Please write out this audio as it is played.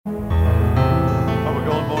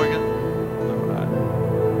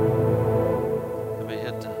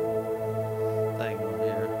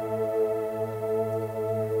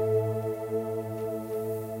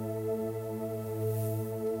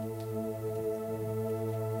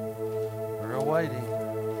waiting.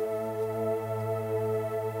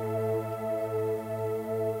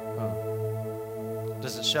 Oh.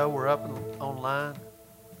 Does it show we're up online?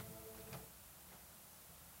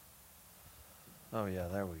 Oh, yeah,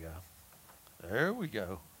 there we go. There we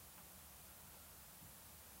go.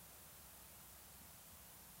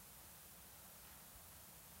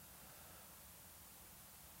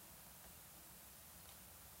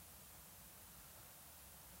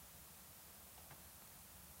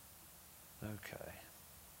 Okay.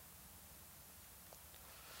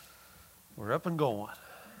 We're up and going.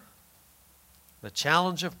 The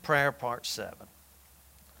Challenge of Prayer, Part 7.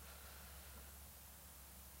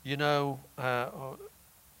 You know,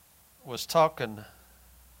 was talking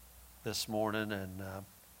this morning, and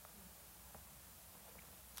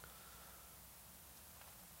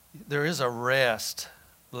there is a rest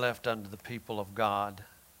left unto the people of God.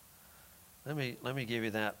 Let me give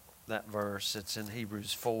you that verse. It's in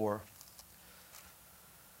Hebrews 4.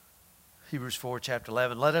 Hebrews 4, chapter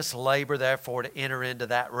 11. Let us labor, therefore, to enter into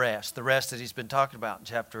that rest. The rest that he's been talking about in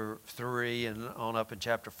chapter 3 and on up in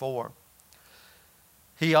chapter 4.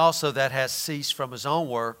 He also that has ceased from his own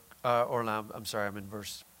work, I'm in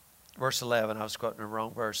verse 11. I was quoting the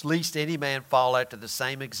wrong verse. Lest any man fall after the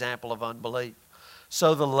same example of unbelief.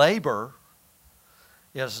 So the labor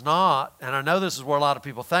is not, and I know this is where a lot of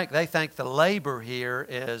people think. They think the labor here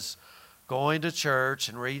is going to church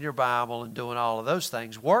and reading your Bible and doing all of those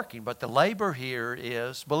things, working. But the labor here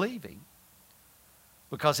is believing.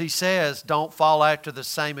 Because he says, don't fall after the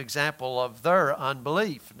same example of their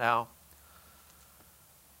unbelief. Now,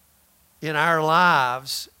 in our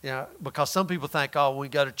lives, because some people think, when we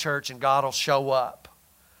go to church and God will show up.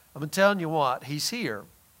 I'm telling you what, He's here.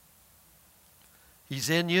 He's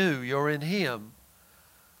in you, you're in Him.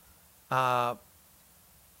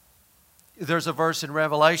 There's a verse in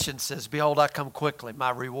Revelation that says, behold, I come quickly, my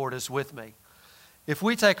reward is with me. If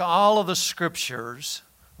we take all of the scriptures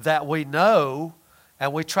that we know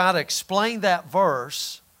and we try to explain that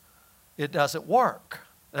verse, it doesn't work.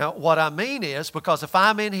 Now, what I mean is, because if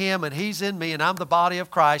I'm in Him and He's in me and I'm the body of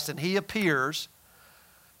Christ and He appears,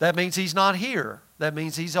 that means He's not here. That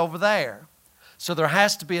means He's over there. So there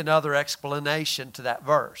has to be another explanation to that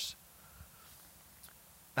verse.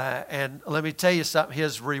 And let me tell you something,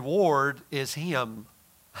 His reward is Him.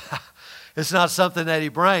 It's not something that He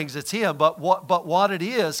brings, it's Him. But what it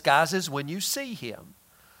is, guys, is when you see Him.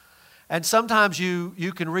 And sometimes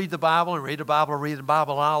you can read the Bible and read the Bible and read the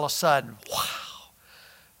Bible, and all of a sudden, wow,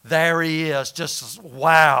 there He is, just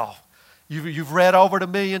wow. You've read over it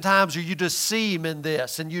 1,000,000 times, or you just see Him in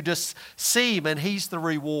this, and you just see Him, and He's the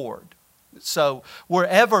reward. So we're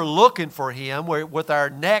ever looking for Him, we're with our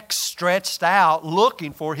necks stretched out,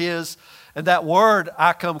 looking for His, and that word,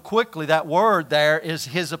 I come quickly, that word there is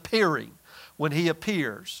His appearing, when He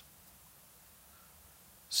appears.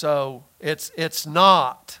 So it's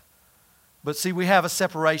not, but see, we have a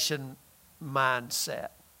separation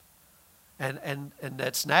mindset. And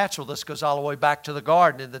that's natural. This goes all the way back to the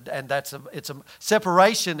garden, and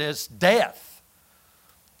separation is death.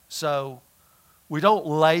 So we don't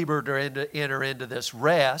labor to enter into this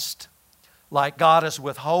rest like God is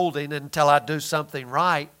withholding until I do something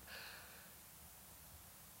right.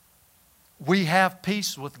 We have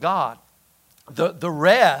peace with God. The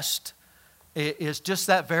rest is just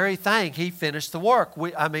that very thing. He finished the work.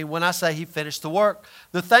 When I say He finished the work,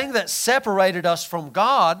 the thing that separated us from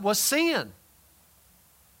God was sin.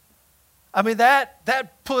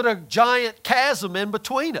 That put a giant chasm in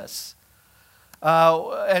between us.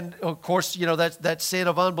 And of course, that's sin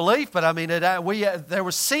of unbelief, but there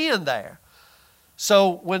was sin there.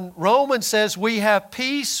 So when Romans says we have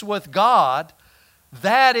peace with God,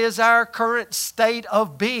 that is our current state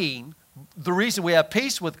of being. The reason we have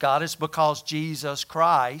peace with God is because Jesus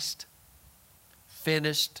Christ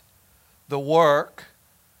finished the work.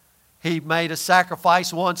 He made a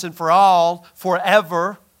sacrifice once and for all,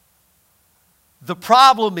 forever. The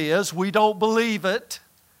problem is we don't believe it.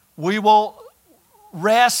 We won't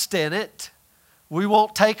rest in it. We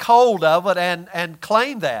won't take hold of it and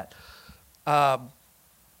claim that.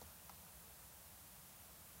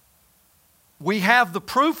 We have the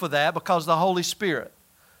proof of that because of the Holy Spirit.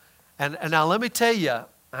 And now let me tell you,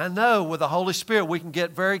 I know with the Holy Spirit we can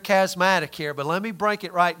get very charismatic here, but let me break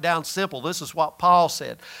it right down simple. This is what Paul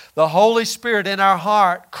said. The Holy Spirit in our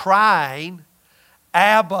heart crying,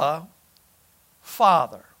 Abba,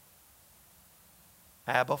 Father.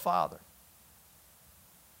 Abba, Father.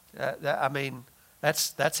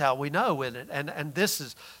 That's how we know in it, and this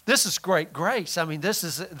is great grace. This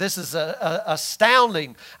is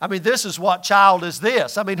astounding. This is what child is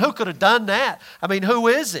this? Who could have done that? Who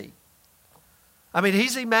is He? I mean,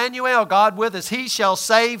 He's Emmanuel, God with us. He shall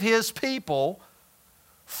save His people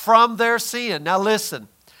from their sin. Now listen,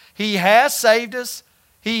 He has saved us.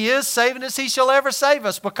 He is saving us. He shall ever save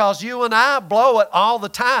us, because you and I blow it all the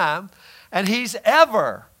time, and He's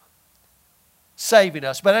ever saving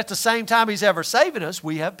us. But at the same time He's ever saving us,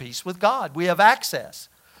 we have peace with God. We have access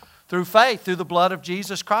through faith, through the blood of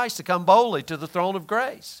Jesus Christ, to come boldly to the throne of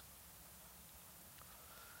grace.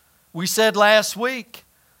 We said last week,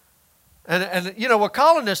 and you know, we're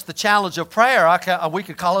calling this the challenge of prayer. We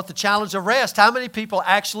could call it the challenge of rest. How many people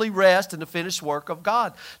actually rest in the finished work of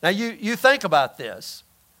God? Now you think about this.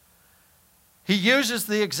 He uses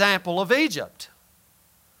the example of Egypt.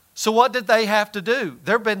 So what did they have to do?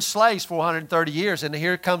 They've been slaves for 130 years, and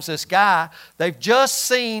here comes this guy. They've just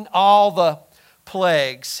seen all the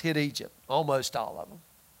plagues hit Egypt, almost all of them.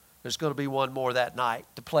 There's going to be one more that night,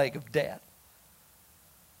 the plague of death.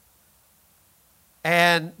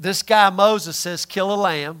 And this guy Moses says, kill a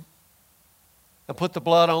lamb and put the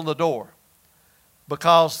blood on the door,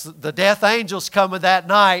 because the death angel's coming that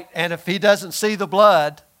night, and if he doesn't see the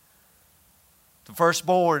blood, the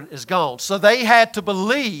firstborn is gone. So they had to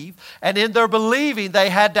believe, and in their believing, they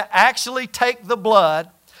had to actually take the blood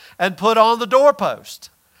and put on the doorpost.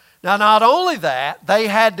 Now, not only that, they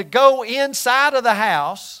had to go inside of the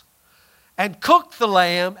house and cook the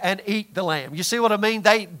lamb and eat the lamb. You see what I mean?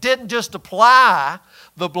 They didn't just apply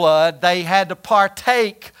the blood, they had to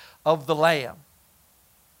partake of the lamb.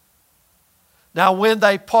 Now, when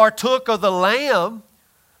they partook of the lamb,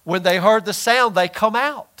 when they heard the sound, they come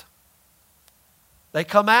out. They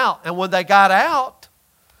come out, and when they got out,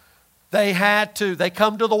 they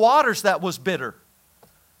come to the waters that was bitter,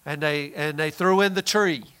 and they threw in the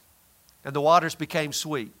tree, and the waters became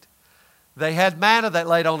sweet. They had manna that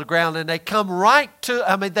laid on the ground, and they come right to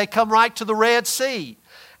the Red Sea.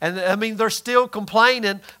 And I mean, they're still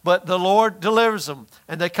complaining, but the Lord delivers them.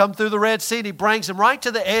 And they come through the Red Sea, and He brings them right to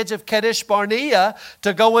the edge of Kadesh Barnea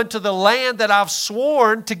to go into the land that I've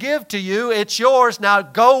sworn to give to you. It's yours. Now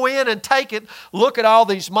go in and take it. Look at all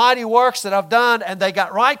these mighty works that I've done. And they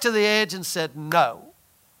got right to the edge and said, no.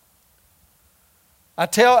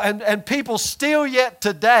 And people still yet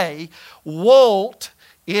today won't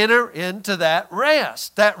enter into that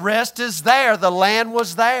rest. That rest is there. The land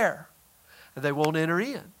was there. And they won't enter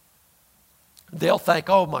in. They'll think,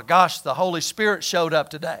 oh my gosh, the Holy Spirit showed up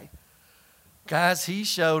today. Guys, He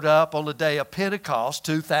showed up on the day of Pentecost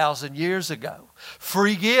 2,000 years ago.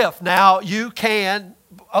 Free gift. Now you can,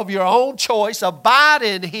 of your own choice, abide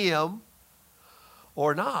in Him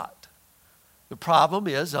or not. The problem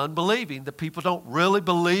is unbelieving. The people don't really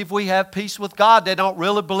believe we have peace with God. They don't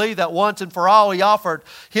really believe that once and for all He offered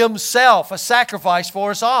Himself a sacrifice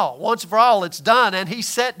for us all. Once and for all, it's done, and He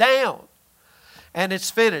sat down. And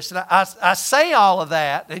it's finished. And I say all of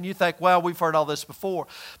that, and you think, well, we've heard all this before.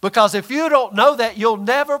 Because if you don't know that, you'll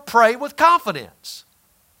never pray with confidence.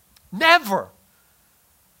 Never.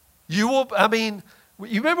 You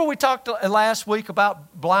remember we talked last week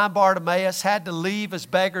about blind Bartimaeus had to leave his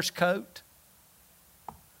beggar's coat?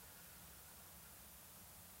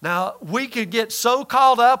 Now, we could get so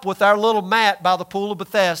caught up with our little mat by the pool of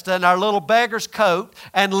Bethesda and our little beggar's coat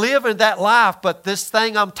and live in that life, but this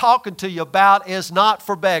thing I'm talking to you about is not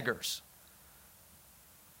for beggars.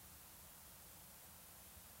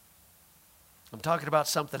 I'm talking about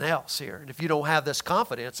something else here. And if you don't have this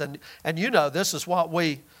confidence, and you know this is what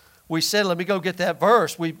we said, let me go get that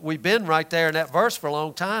verse. We've been right there in that verse for a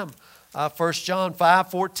long time, 1 John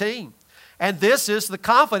 5:14. And this is the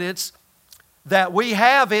confidence that we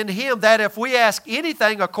have in Him, that if we ask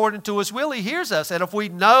anything according to His will, He hears us. And if we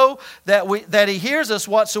know that He hears us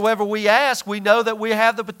whatsoever we ask, we know that we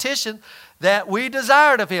have the petition that we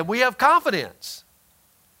desired of Him. We have confidence.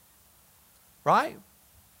 Right?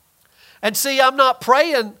 And see, I'm not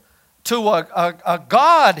praying to a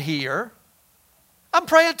God here. I'm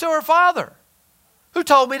praying to our Father who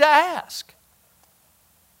told me to ask.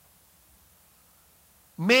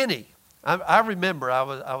 Many. I remember, I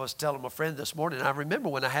was telling my friend this morning, I remember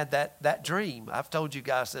when I had that dream. I've told you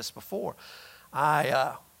guys this before.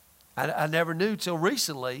 I never knew till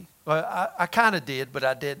recently. Well, I kind of did, but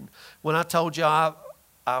I didn't. When I told you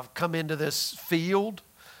I've come into this field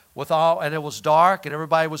and it was dark and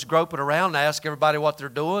everybody was groping around, and I asked everybody what they're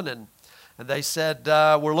doing, and they said,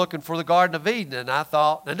 we're looking for the Garden of Eden. And I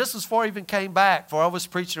thought, and this was before I even came back, before I was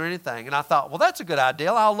preaching or anything. And I thought, well, that's a good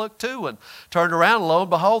idea. I'll look too. And turned around, and lo and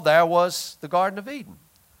behold, there was the Garden of Eden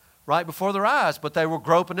right before their eyes. But they were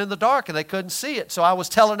groping in the dark and they couldn't see it. So I was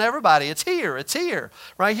telling everybody, it's here,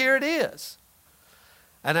 right here it is.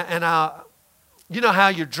 And you know how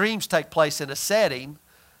your dreams take place in a setting.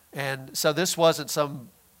 And so this wasn't some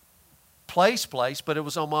place, but it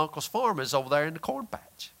was on my uncle's farm. It was over there in the corn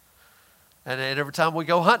patch. And then every time we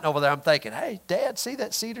go hunting over there, I'm thinking, hey, Dad, see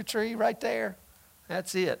that cedar tree right there?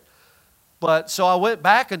 That's it. But so I went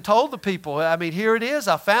back and told the people, I mean, here it is.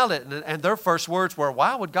 I found it. And their first words were,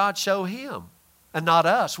 why would God show him and not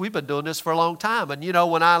us? We've been doing this for a long time. And, you know,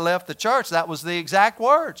 when I left the church, that was the exact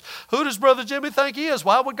words. Who does Brother Jimmy think he is?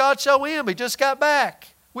 Why would God show him? He just got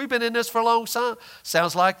back. We've been in this for a long time.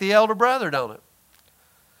 Sounds like the elder brother, don't it?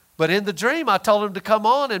 But in the dream, I told him to come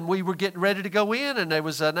on, and we were getting ready to go in, and there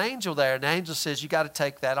was an angel there. And the angel says, you got to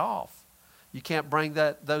take that off. You can't bring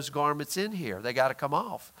those garments in here. They got to come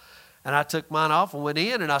off. And I took mine off and went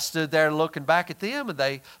in, and I stood there looking back at them, and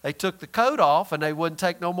they took the coat off, and they wouldn't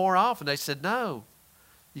take no more off. And they said, no,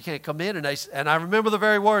 you can't come in. And I remember the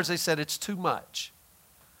very words. They said, it's too much.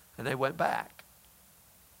 And they went back.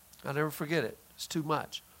 I'll never forget it. It's too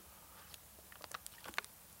much.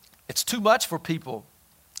 It's too much for people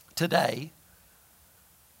today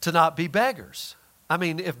to not be beggars. I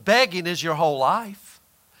mean, if begging is your whole life,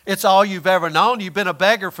 it's all you've ever known. You've been a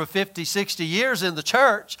beggar for 50, 60 years in the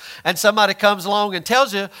church, and somebody comes along and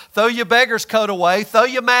tells you, throw your beggar's coat away, throw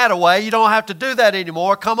your mat away. You don't have to do that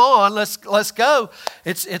anymore. Come on, let's go.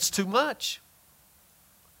 It's too much.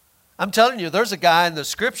 I'm telling you, there's a guy in the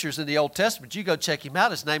scriptures in the Old Testament. You go check him out.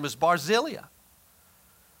 His name is Barzillai.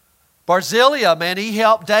 Barzillai, man, he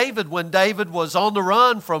helped David when David was on the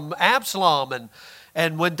run from Absalom.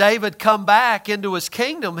 And when David come back into his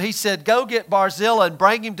kingdom, he said, go get Barzillai and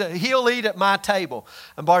bring him he'll eat at my table.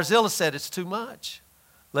 And Barzillai said, it's too much.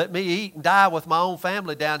 Let me eat and die with my own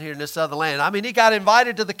family down here in this other land. I mean, he got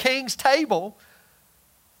invited to the king's table,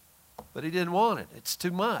 but he didn't want it. It's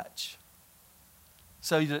too much.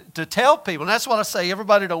 So to tell people, and that's what I say,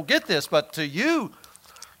 everybody don't get this, but to you,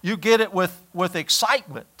 you get it with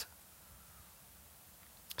excitement.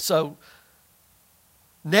 So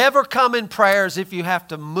never come in prayer as if you have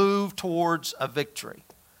to move towards a victory.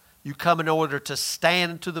 You come in order to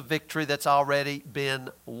stand into the victory that's already been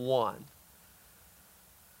won.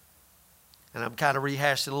 And I'm kind of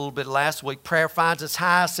rehashing a little bit last week. Prayer finds its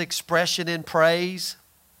highest expression in praise.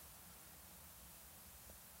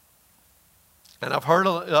 And I've heard a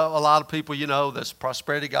lot of people, you know, this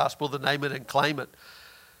prosperity gospel, the name it and claim it,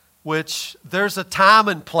 which there's a time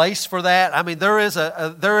and place for that. I mean, there is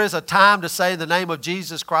a time to say in the name of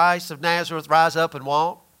Jesus Christ of Nazareth, rise up and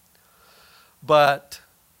walk. But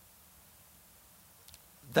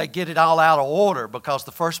they get it all out of order because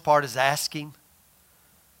the first part is asking.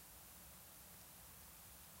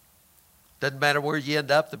 Doesn't matter where you end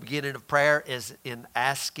up, the beginning of prayer is in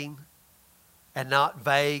asking and not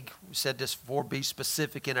vague. We said this before, be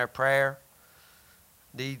specific in our prayer.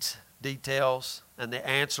 Needs details, and the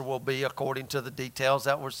answer will be according to the details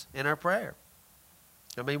that was in our prayer.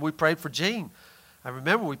 I mean, we prayed for Gene. I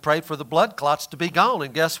remember we prayed for the blood clots to be gone,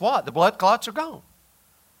 and guess what? The blood clots are gone.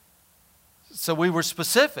 So we were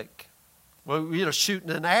specific. We were shooting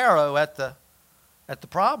an arrow at the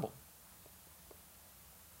problem.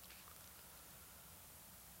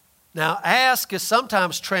 Now, ask is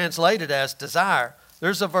sometimes translated as desire.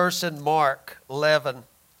 There's a verse in Mark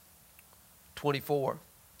 11:24.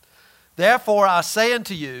 Therefore I say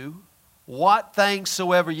unto you, what things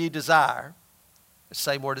soever ye desire, the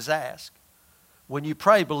same word as ask. When you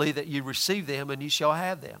pray, believe that you receive them and you shall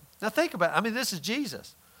have them. Now think about it. I mean, this is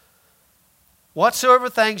Jesus. Whatsoever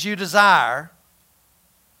things you desire,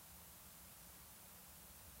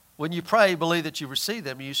 when you pray, believe that you receive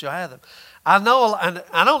them and you shall have them. I know, and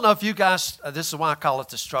I don't know if you guys, this is why I call it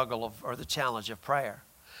the struggle or the challenge of prayer.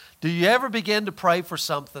 Do you ever begin to pray for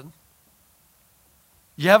something?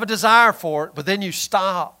 You have a desire for it, but then you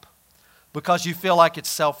stop because you feel like it's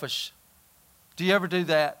selfish. Do you ever do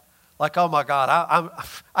that? Like, oh my God,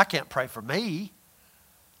 I can't pray for me.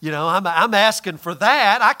 You know, I'm asking for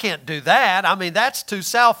that. I can't do that. I mean, that's too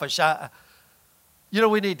selfish.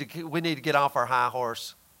 We need to get off our high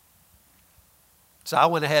horse. So I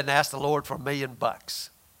went ahead and asked the Lord for $1 million.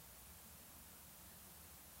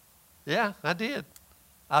 Yeah, I did.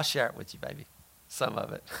 I'll share it with you, baby. Some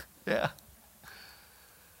of it. Yeah.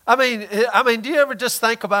 I mean, do you ever just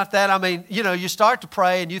think about that? I mean, you know, you start to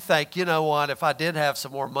pray and you think, you know what, if I did have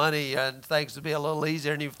some more money and things would be a little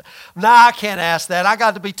easier. And I can't ask that. I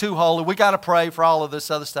got to be too holy. We got to pray for all of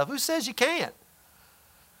this other stuff. Who says you can't?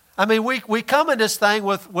 I mean, we come in this thing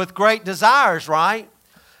with great desires, right?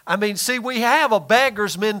 I mean, see, we have a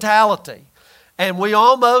beggar's mentality. And we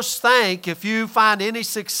almost think if you find any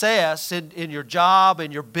success in your job,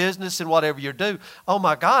 in your business, in whatever you do, oh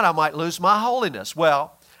my God, I might lose my holiness.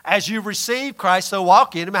 Well, as you receive Christ, so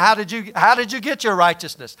walk in Him. How did you get your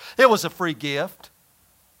righteousness? It was a free gift.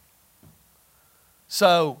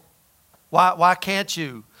 So Why can't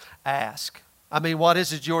you ask? I mean, what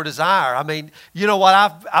is it your desire? I mean, you know what?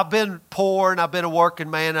 I've been poor and I've been a working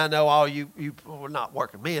man. I know all you well, not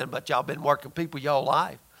working men, but y'all been working people your whole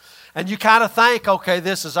life. And you kind of think, okay,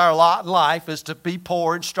 this is our lot in life, is to be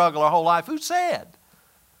poor and struggle our whole life. Who said?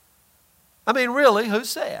 I mean, really, who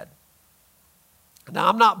said? Now,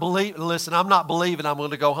 I'm not believing I'm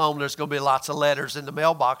going to go home. There's going to be lots of letters in the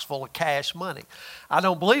mailbox full of cash money. I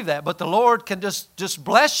don't believe that. But the Lord can just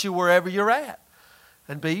bless you wherever you're at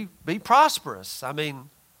and be prosperous. I mean,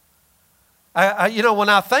 you know, when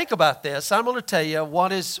I think about this, I'm going to tell you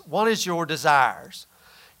what is your desires.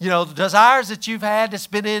 You know, the desires that you've had that's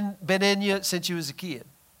been in you since you was a kid.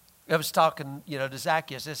 I was talking, you know, to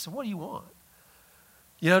Zacchaeus. I said, what do you want?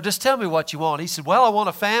 You know, just tell me what you want. He said, well, I want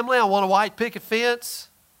a family. I want a white picket fence.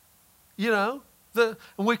 You know, and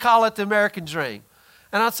we call it the American dream.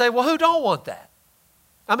 And I'd say, well, who don't want that?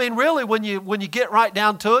 I mean, really, when you get right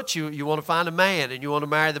down to it, you want to find a man, and you want to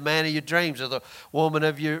marry the man of your dreams or the woman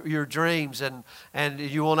of your dreams, and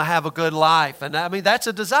you want to have a good life. And I mean, that's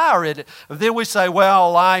a desire in it. And then we say,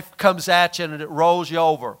 well, life comes at you and it rolls you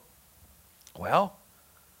over. Well,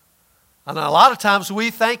 and a lot of times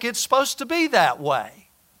we think it's supposed to be that way.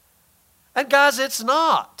 And guys, it's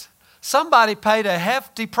not. Somebody paid a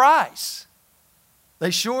hefty price. They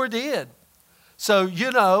sure did. So,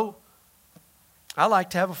 you know, I like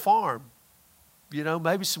to have a farm. You know,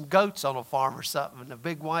 maybe some goats on a farm or something, and a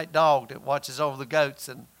big white dog that watches over the goats.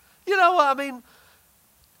 And, you know, I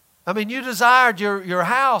mean, you desired your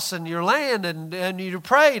house and your land, and you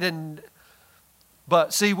prayed.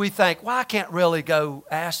 But see, we think, well, I can't really go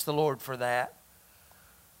ask the Lord for that.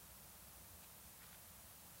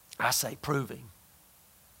 I say, proving.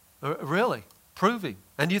 Really, proving.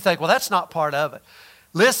 And you think, well, that's not part of it.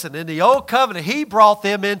 Listen, in the old covenant, he brought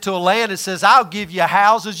them into a land and says, I'll give you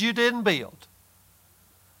houses you didn't build.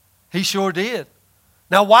 He sure did.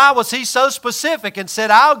 Now, why was he so specific and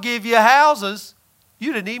said, I'll give you houses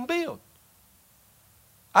you didn't even build?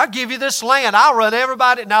 I'll give you this land. I'll run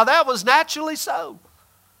everybody. Now, that was naturally so.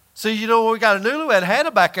 See, you know, we got a newlywed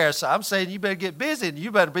Hannah back there, so I'm saying you better get busy and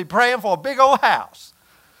you better be praying for a big old house.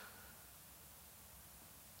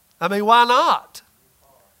 I mean, why not?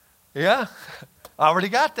 Yeah, I already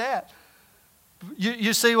got that.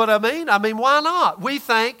 You see what I mean? I mean, why not? We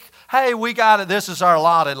think, hey, we got it. This is our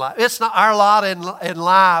lot in life. It's not our lot in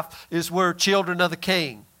life. Is we're children of the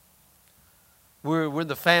King. We're in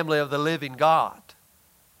the family of the living God.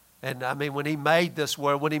 And I mean, when he made this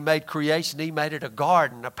world, when he made creation, he made it a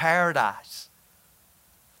garden, a paradise.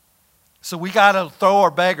 So we got to throw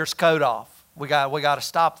our beggar's coat off. We got to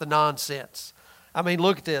stop the nonsense. I mean,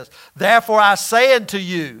 look at this. Therefore I say unto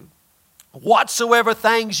you, whatsoever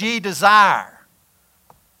things ye desire.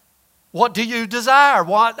 What do you desire?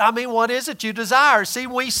 What is it you desire? See,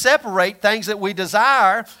 we separate things that we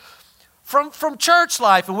desire from church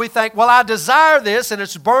life. And we think, well, I desire this and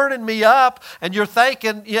it's burning me up. And you're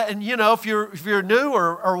thinking, yeah, and you know, if you're new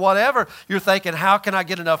or whatever, you're thinking, how can I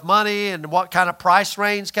get enough money? And what kind of price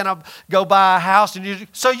range can I go buy a house? And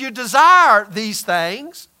so you desire these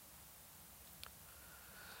things.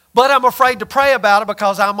 But I'm afraid to pray about it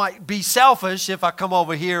because I might be selfish if I come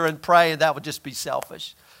over here and pray, and that would just be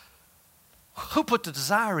selfish. Who put the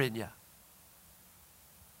desire in you?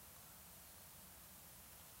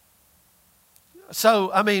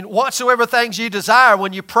 So, I mean, whatsoever things you desire,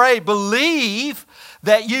 when you pray, believe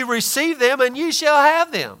that you receive them and you shall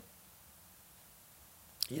have them.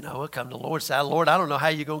 You know, we'll come to the Lord and say, Lord, I don't know how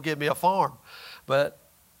you're going to give me a farm, but,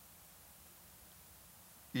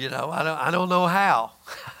 you know, I don't know how.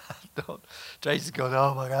 Tracy's going,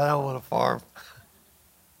 oh my God, I don't want a farm.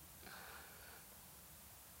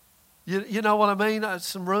 You know what I mean?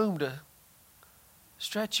 Some room to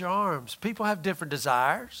stretch your arms. People have different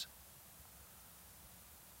desires.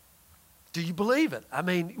 Do you believe it? I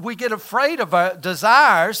mean, we get afraid of our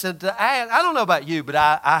desires. And I don't know about you, but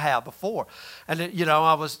I have before. And, you know,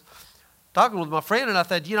 I was talking with my friend and I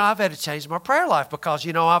said, you know, I've had to change my prayer life because,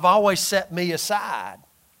 you know, I've always set me aside.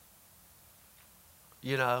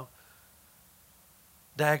 You know,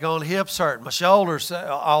 daggone hips hurting, my shoulders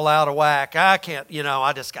all out of whack. I can't, you know,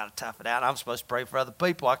 I just got to tough it out. I'm supposed to pray for other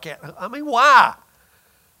people. I can't, I mean, why?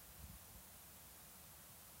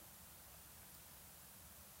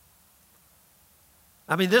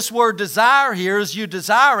 I mean, this word desire here is you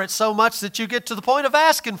desire it so much that you get to the point of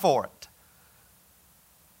asking for it.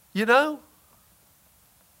 You know?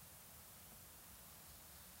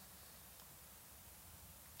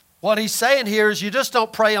 What he's saying here is you just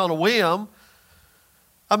don't pray on a whim.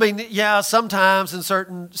 I mean, yeah, sometimes in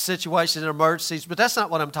certain situations and emergencies, but that's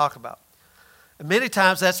not what I'm talking about. And many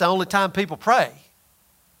times that's the only time people pray.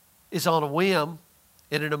 is on a whim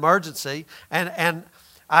in an emergency. And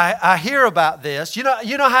I hear about this. You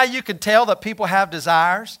know how you can tell that people have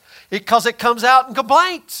desires? Because it comes out in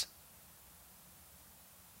complaints.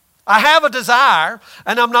 I have a desire,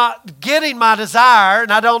 and I'm not getting my desire,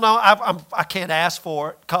 and I don't know, I can't ask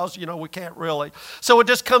for it because, we can't really. So it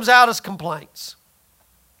just comes out as complaints.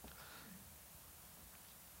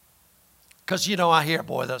 Because, I hear,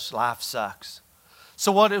 boy, this life sucks.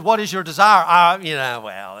 So what is your desire?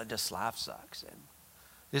 Life sucks, and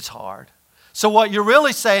it's hard. So what you're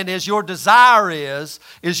really saying is your desire is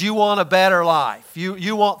you want a better life.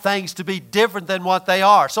 You want things to be different than what they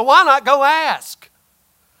are. So why not go ask?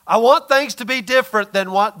 I want things to be different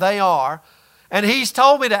than what they are. And He's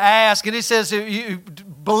told me to ask, and He says, you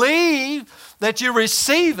believe that you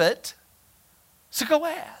receive it, so go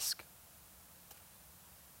ask.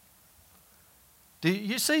 Do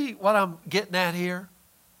you see what I'm getting at here?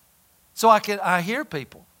 So I hear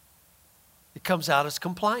people. It comes out as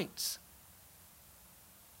complaints.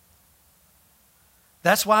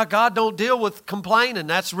 That's why God don't deal with complaining.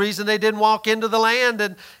 That's the reason they didn't walk into the land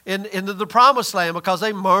and into the promised land, because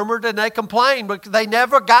they murmured and they complained, but they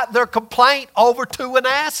never got their complaint over to an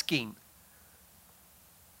asking.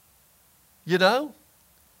 I'll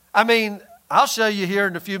show you here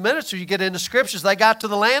in a few minutes when you get into scriptures. They got to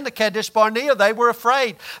the land of Kadesh Barnea. They were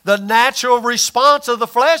afraid. The natural response of the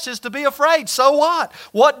flesh is to be afraid. So what?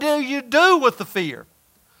 What do you do with the fear?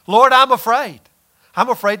 Lord, I'm afraid. I'm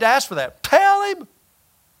afraid to ask for that. Tell Him.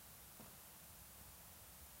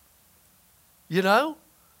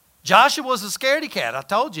 Joshua was a scaredy cat. I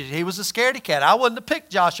told you, he was a scaredy cat. I wouldn't have picked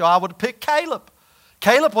Joshua. I would have picked Caleb.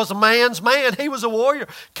 Caleb was a man's man. He was a warrior.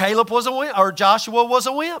 Joshua was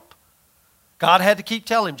a wimp. God had to keep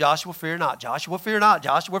telling him, Joshua, fear not. Joshua, fear not.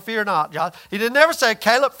 Joshua, fear not. He didn't ever say,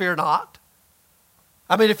 Caleb, fear not.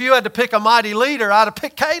 If you had to pick a mighty leader, I'd have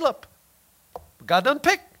picked Caleb. But God doesn't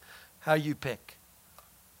pick how you pick.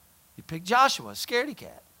 You pick Joshua, a scaredy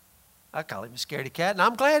cat. I call him a scaredy cat, and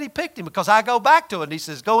I'm glad He picked him, because I go back to it, and He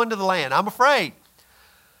says, go into the land. I'm afraid.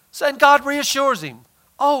 So, and God reassures him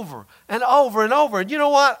over and over and over. And you know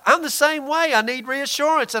what? I'm the same way. I need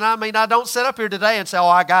reassurance. And I don't sit up here today and say, oh,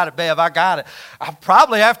 I got it, Bev, I got it.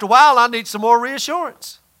 Probably after a while, I need some more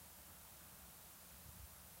reassurance.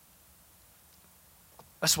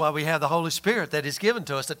 That's why we have the Holy Spirit that is given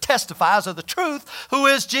to us, that testifies of the truth, who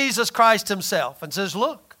is Jesus Christ Himself, and says,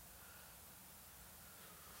 look.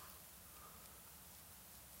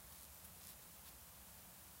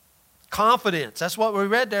 Confidence. That's what we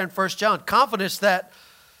read there in 1 John. Confidence that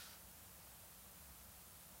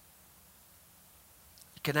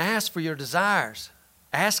you can ask for your desires.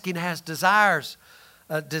 Asking has desires,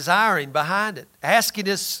 desiring behind it. Asking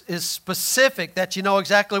is specific, that you know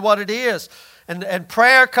exactly what it is. And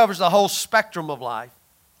prayer covers the whole spectrum of life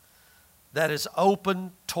that is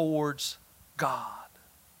open towards God.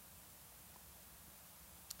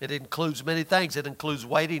 It includes many things. It includes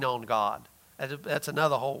waiting on God. That's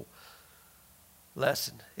another whole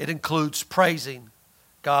lesson. It includes praising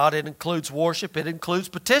God. It includes worship. It includes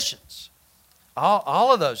petitions.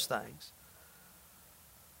 All of those things.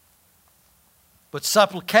 But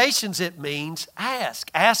supplications, it means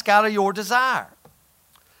ask. Ask out of your desire.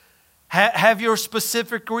 Have your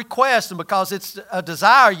specific request. And because it's a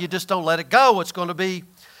desire, you just don't let it go. It's going to be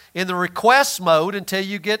in the request mode until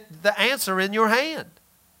you get the answer in your hand.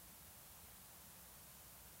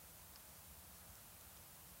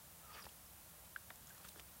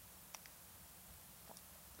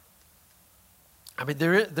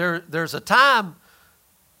 There's a time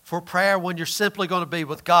for prayer when you're simply going to be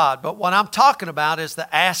with God. But what I'm talking about is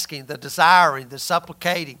the asking, the desiring, the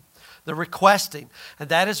supplicating, the requesting. And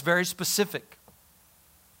that is very specific.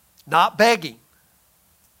 Not begging.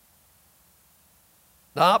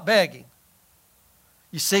 Not begging.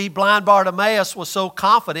 You see, blind Bartimaeus was so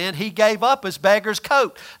confident, he gave up his beggar's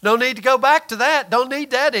coat. No need to go back to that. Don't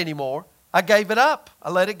need that anymore. I gave it up.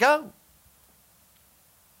 I let it go.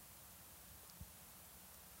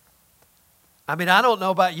 I don't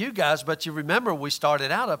know about you guys, but you remember we started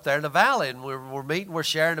out up there in the valley, and we're meeting, we're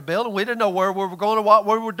sharing a building. We didn't know where we were going or what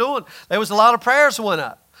we were doing. There was a lot of prayers went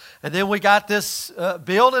up. And then we got this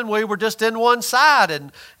building. We were just in one side,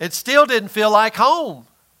 and it still didn't feel like home,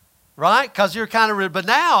 right? Because you're kind of, but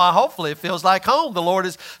now hopefully it feels like home. The Lord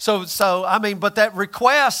is, but that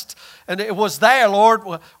request, and it was there, Lord,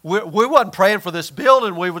 we wasn't praying for this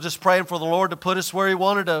building. We were just praying for the Lord to put us where He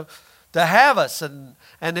wanted to have us, and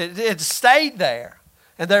it stayed there,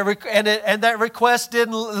 and that request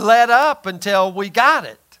didn't let up until we got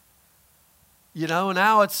it.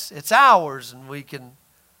 Now it's ours, and we can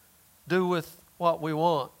do with what we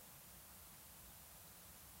want.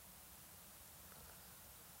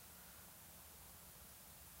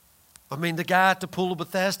 I mean, the guy at the Pool of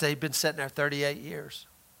Bethesda, he'd been sitting there 38 years.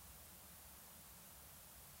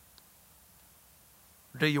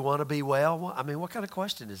 Do you want to be well? I mean, what kind of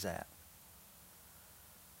question is that?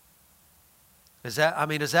 Is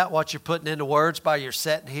that what you're putting into words by your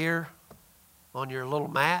sitting here on your little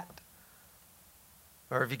mat?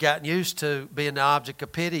 Or have you gotten used to being the object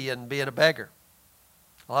of pity and being a beggar?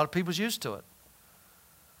 A lot of people's used to it.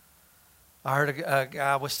 I heard a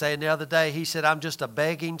guy was saying the other day, he said, I'm just a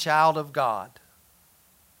begging child of God.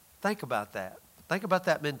 Think about that. Think about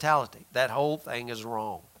that mentality. That whole thing is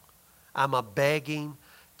wrong. I'm a begging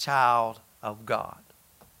child of God.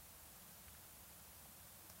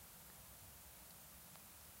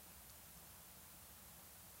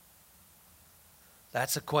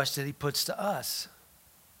 That's a question he puts to us.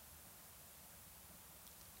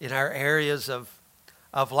 In our areas of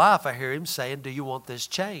life, I hear him saying, do you want this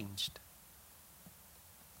changed?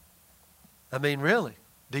 I mean, really.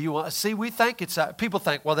 Do you want? See, we think people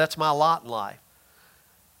think, well, that's my lot in life.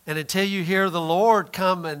 And until you hear the Lord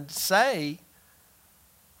come and say,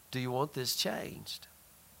 do you want this changed?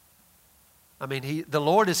 I mean, the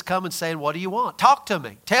Lord is coming saying, what do you want? Talk to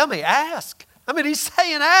me. Tell me. Ask. I mean, he's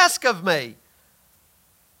saying, ask of me.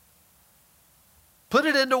 Put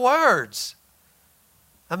it into words.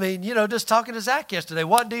 I mean, just talking to Zach yesterday,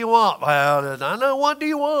 what do you want? Well, I know, what do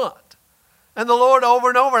you want? And the Lord over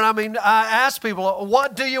and over, and I ask people,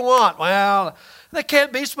 what do you want? Well, they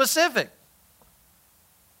can't be specific.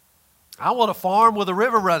 I want a farm with a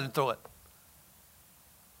river running through it.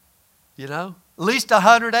 At least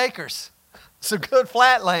 100 acres. Some good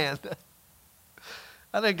flat land.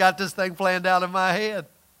 I done got this thing planned out in my head.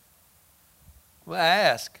 Well, I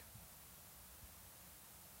ask.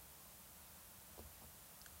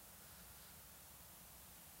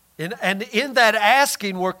 And in that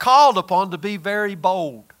asking, we're called upon to be very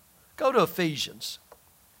bold. Go to Ephesians.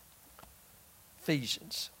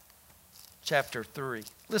 Ephesians chapter 3.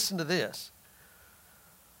 Listen to this.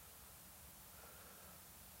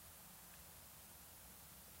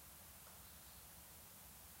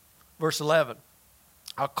 Verse 11.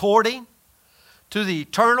 According to the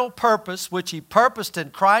eternal purpose which he purposed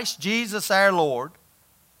in Christ Jesus our Lord.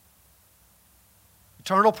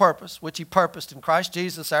 Eternal purpose, which he purposed in Christ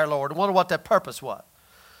Jesus our Lord. I wonder what that purpose was.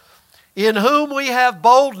 In whom we have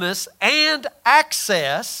boldness and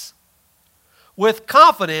access with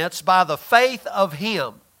confidence by the faith of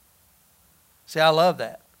him. See, I love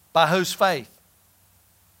that. By whose faith?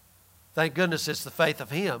 Thank goodness it's the faith of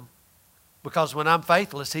him. Because when I'm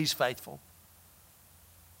faithless, he's faithful.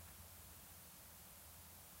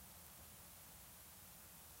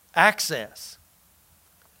 Access.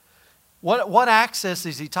 What access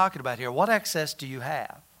is he talking about here? What access do you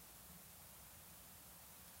have?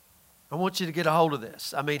 I want you to get a hold of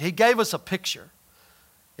this. I mean, he gave us a picture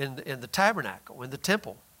in the tabernacle, in the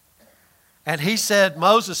temple. And he said,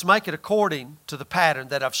 Moses, make it according to the pattern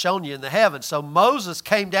that I've shown you in the heavens. So Moses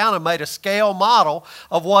came down and made a scale model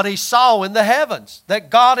of what he saw in the heavens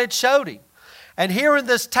that God had showed him. And here in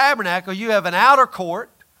this tabernacle, you have an outer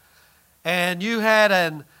court, and you had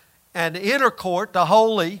an inner court, the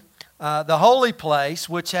holy place,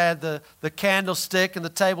 which had the candlestick and the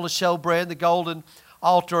table of showbread and the golden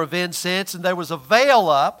altar of incense. And there was a veil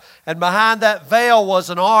up, and behind that veil was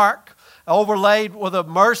an ark overlaid with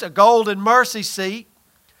a golden mercy seat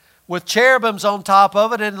with cherubims on top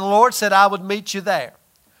of it. And the Lord said, I would meet you there.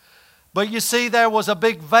 But you see, there was a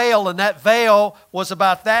big veil, and that veil was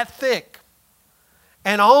about that thick.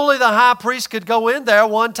 And only the high priest could go in there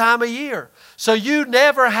one time a year. So you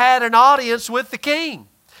never had an audience with the king.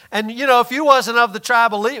 And, if you wasn't of the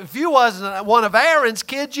tribe of Levi, if you wasn't one of Aaron's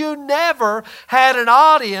kids, you never had an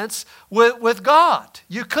audience with God.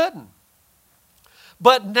 You couldn't.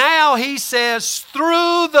 But now he says,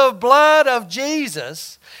 through the blood of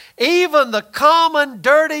Jesus, even the common,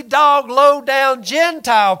 dirty dog, low-down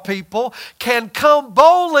Gentile people can come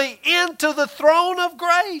boldly into the throne of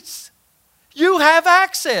grace. You have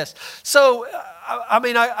access. So,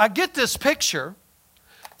 I get this picture.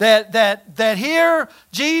 That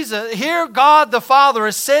here God the Father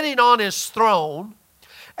is sitting on his throne,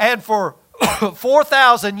 and for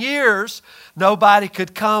 4,000 years nobody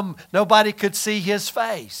could see his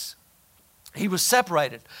face. He was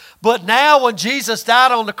separated. But now when Jesus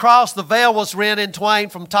died on the cross, the veil was rent in twain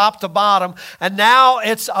from top to bottom, and now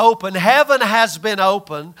it's open. Heaven has been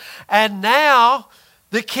opened, and now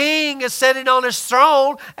the king is sitting on his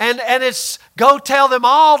throne, and it's go tell them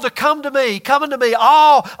all to come to me,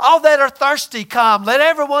 all that are thirsty come. Let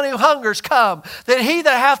everyone who hungers come. That he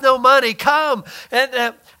that hath no money come.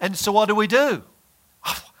 And so what do?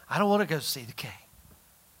 I don't want to go see the king.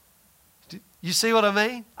 You see what I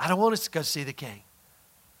mean? I don't want us to go see the King.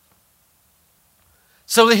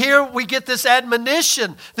 So here we get this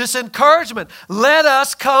admonition, this encouragement. Let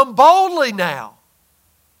us come boldly now.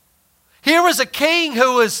 Here is a king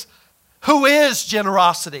who is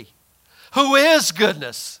generosity, who is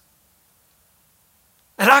goodness.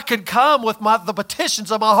 And I can come with the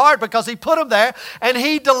petitions of my heart because He put them there, and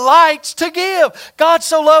He delights to give. God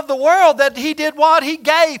so loved the world that He did what? He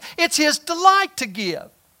gave. It's His delight to give.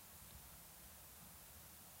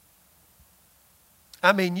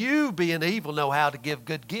 I mean, you being evil know how to give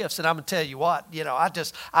good gifts. And I'm going to tell you what,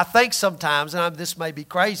 I think sometimes, and this may be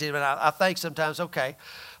crazy, but I think sometimes, okay,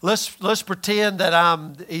 let's pretend that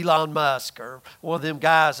I'm Elon Musk or one of them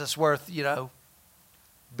guys that's worth,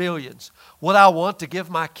 billions. Would I want to give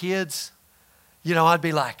my kids, I'd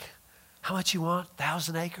be like, how much you want?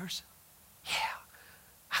 1,000 acres? Yeah.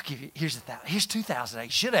 I'll give you, here's 2,000 acres. You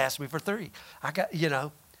should have asked me for 3. I got,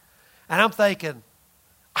 And I'm thinking,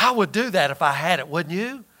 I would do that if I had it, wouldn't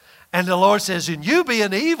you? And the Lord says, and you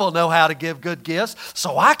being evil know how to give good gifts,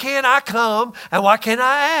 so why can't I come and why can't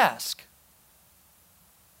I ask?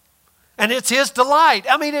 And it's His delight.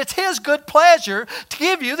 I mean, it's His good pleasure to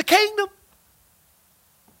give you the kingdom.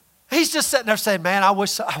 He's just sitting there saying, man, I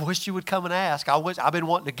wish you would come and ask. I've been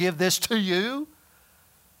wanting to give this to you.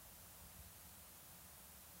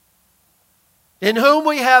 In whom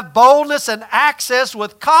we have boldness and access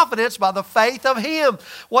with confidence by the faith of Him.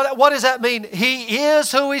 What does that mean? He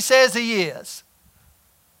is who He says He is.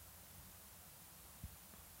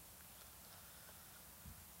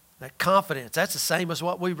 That confidence, that's the same as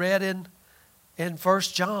what we read in 1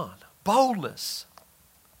 John. Boldness.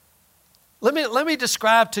 Let me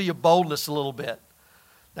describe to you boldness a little bit.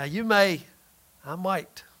 Now I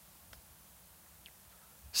might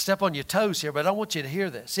step on your toes here, but I want you to hear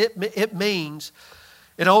this. It means,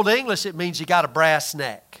 in Old English, it means you got a brass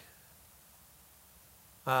neck.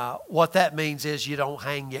 What that means is you don't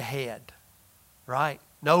hang your head, right?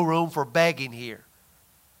 No room for begging here.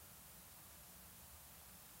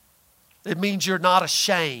 It means you're not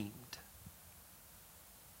ashamed,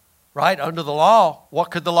 right? Under the law,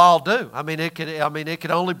 what could the law do? It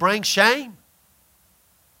could only bring shame.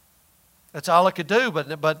 That's all it could do.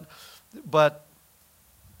 But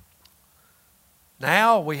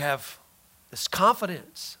now we have this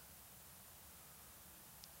confidence.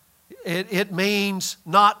 It means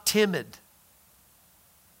not timid.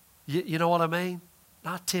 You know what I mean?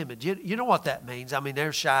 Not timid. You know what that means.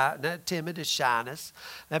 They're shy. Timid is shyness.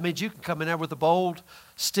 That means you can come in there with a bold,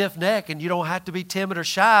 stiff neck and you don't have to be timid or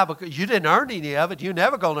shy because you didn't earn any of it. You're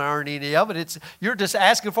never going to earn any of it. You're just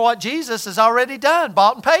asking for what Jesus has already done,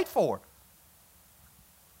 bought and paid for.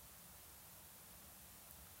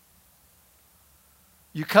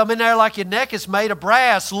 You come in there like your neck is made of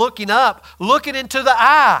brass, looking up, looking into the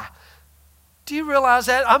eye. Do you realize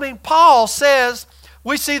that? Paul says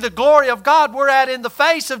we see the glory of God we're at in the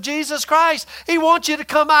face of Jesus Christ. He wants you to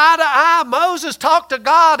come eye to eye. Moses talked to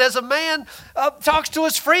God as a man talks to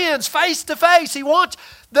his friends face to face. He wants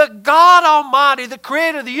the God Almighty, the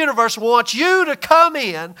creator of the universe, wants you to come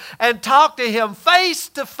in and talk to Him face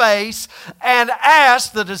to face and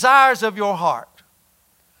ask the desires of your heart.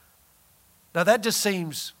 Now that just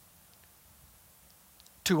seems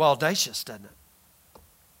too audacious, doesn't it?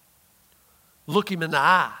 Look Him in the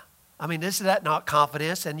eye. Isn't that not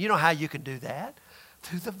confidence? And you know how you can do that?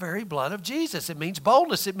 Through the very blood of Jesus. It means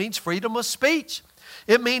boldness. It means freedom of speech.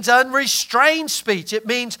 It means unrestrained speech. It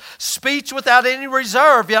means speech without any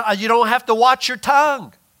reserve. You don't have to watch your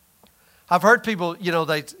tongue. I've heard people,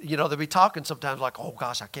 they be talking sometimes like, oh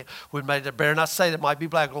gosh, I can't. We better not say that. Might be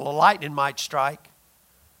black. Well, the lightning might strike.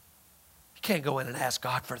 You can't go in and ask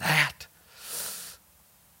God for that.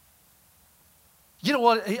 You know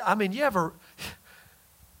what? You ever...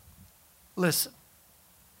 Listen.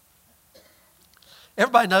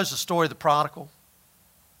 Everybody knows the story of the prodigal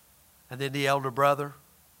and then the elder brother.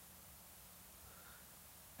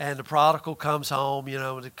 And the prodigal comes home,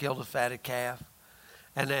 to kill the fatted calf.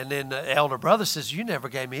 And then the elder brother says, you never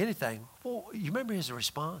gave me anything. Well, you remember his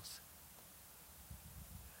response?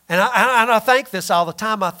 And I think this all the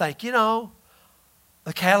time. I think,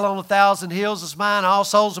 the cattle on 1,000 hills is mine, all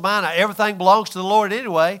souls are mine. Everything belongs to the Lord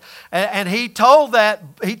anyway. And he told that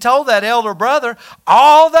elder brother,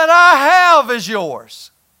 all that I have is yours.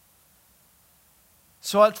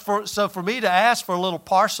 So for me to ask for a little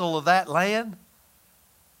parcel of that land,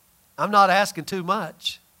 I'm not asking too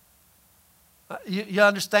much. You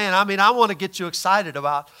understand? I want to get you excited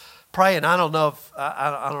about praying. I don't know if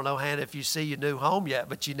Hannah, if you see your new home yet,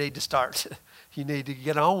 but you need to start. You need to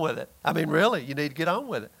get on with it. Really, you need to get on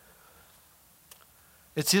with it.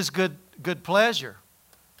 It's His good pleasure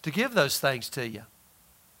to give those things to you?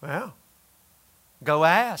 Well, go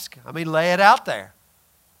ask. I mean, lay it out there.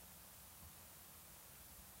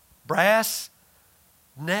 Brass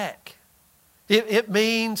neck. It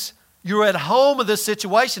means you're at home in this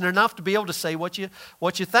situation enough to be able to say what you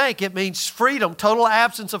think. It means freedom, total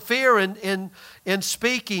absence of fear in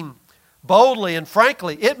speaking boldly and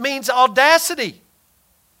frankly. It means audacity.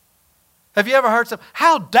 Have you ever heard something?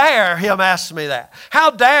 How dare him ask me that?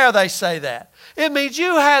 How dare they say that? It means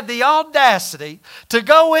you had the audacity to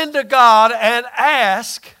go into God and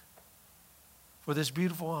ask for this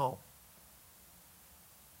beautiful home.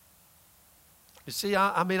 You see,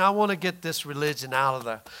 I want to get this religion out of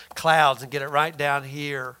the clouds and get it right down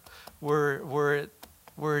here where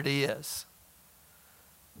it is.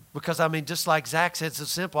 Because, just like Zach said, it's so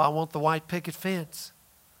simple. I want the white picket fence.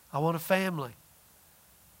 I want a family.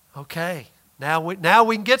 Okay, now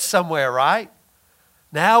we can get somewhere, right?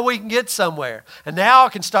 Now we can get somewhere. And now I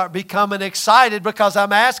can start becoming excited because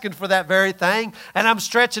I'm asking for that very thing, and I'm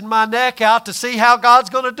stretching my neck out to see how God's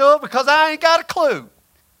going to do it because I ain't got a clue.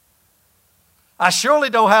 I surely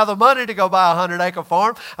don't have the money to go buy a 100-acre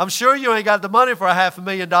farm. I'm sure you ain't got the money for a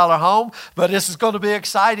 $500,000 home, but this is going to be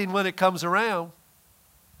exciting when it comes around.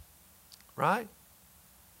 Right?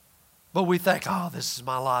 But we think, oh, this is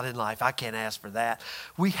my lot in life. I can't ask for that.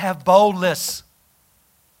 We have boldness.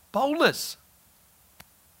 Boldness.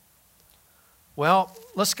 Well,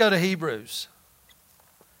 let's go to Hebrews.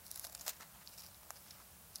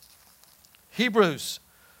 Hebrews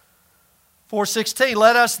 4:16,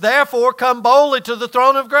 let us therefore come boldly to the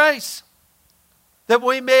throne of grace, that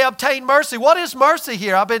we may obtain mercy. What is mercy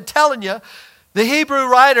here? I've been telling you, the Hebrew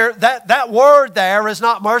writer, that word there is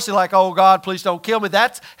not mercy like, oh God, please don't kill me.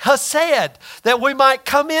 That's hesed, that we might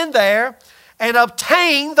come in there and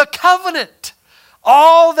obtain the covenant.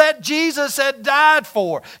 All that Jesus had died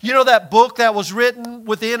for. You know that book that was written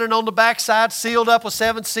within and on the backside, sealed up with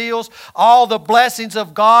 7 seals? All the blessings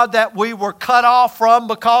of God that we were cut off from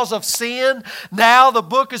because of sin. Now the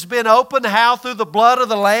book has been opened, how? Through the blood of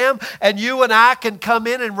the Lamb. And you and I can come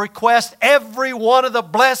in and request every one of the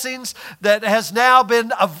blessings that has now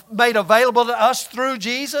been made available to us through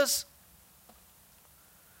Jesus.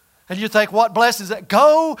 And you think, what blessings?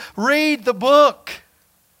 Go read the book.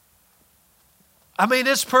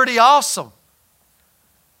 It's pretty awesome.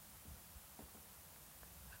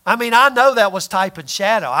 I know that was type and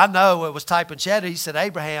shadow. I know it was type and shadow. He said,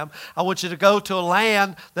 Abraham, I want you to go to a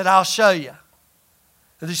land that I'll show you.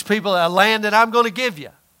 And these people, a land that I'm going to give you.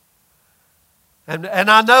 And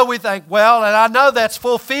I know we think, well, and I know that's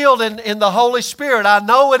fulfilled in the Holy Spirit. I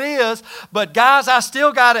know it is. But guys, I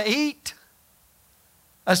still got to eat.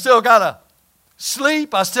 I still got to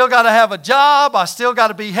sleep. I still got to have a job. I still got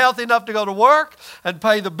to be healthy enough to go to work and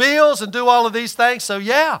pay the bills and do all of these things. So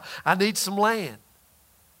yeah, I need some land.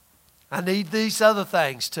 I need these other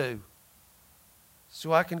things too.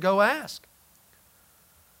 So I can go ask.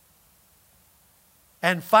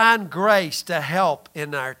 And find grace to help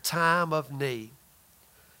in our time of need.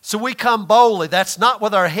 So we come boldly. That's not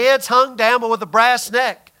with our heads hung down, but with a brass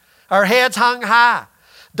neck. Our heads hung high.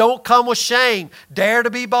 Don't come with shame. Dare to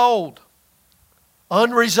be bold.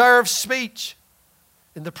 Unreserved speech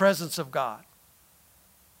in the presence of God.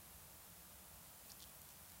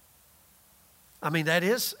 That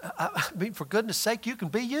is, for goodness sake, you can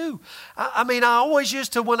be you. I always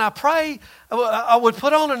used to, when I pray, I would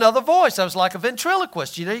put on another voice. I was like a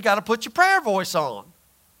ventriloquist. You got to put your prayer voice on.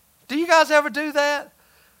 Do you guys ever do that?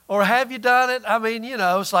 Or have you done it?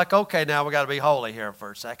 It's like, okay, now we got to be holy here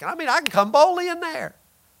for a second. I can come boldly in there.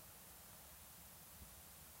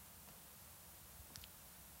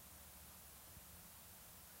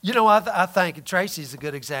 I think Tracy's a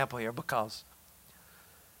good example here because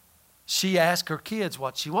she asks her kids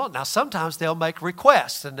what she wants. Now, sometimes they'll make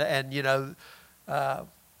requests, and they'll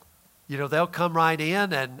come right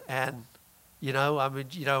in, and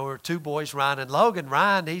our 2 boys, Ryan and Logan.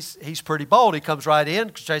 Ryan, he's pretty bold. He comes right in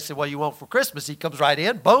because Tracy said, "What do you want for Christmas?" He comes right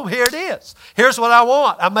in. Boom, here it is. Here's what I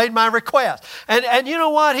want. I made my request. And you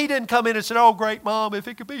know what? He didn't come in and said, "Oh, great, Mom, if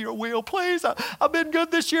it could be your will, please. I've been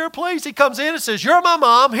good this year, please." He comes in and says, "You're my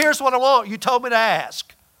mom. Here's what I want. You told me to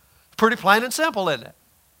ask." Pretty plain and simple, isn't it?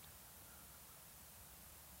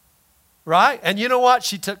 Right? And you know what?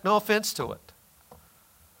 She took no offense to it.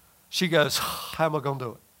 She goes, "How am I going to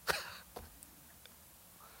do it?"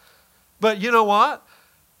 But you know what?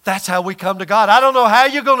 That's how we come to God. I don't know how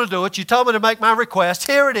you're going to do it. You told me to make my request.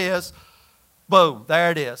 Here it is. Boom,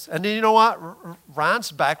 there it is. And then you know what?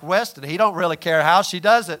 Ryan's back west, and he don't really care how she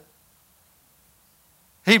does it.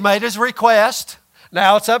 He made his request.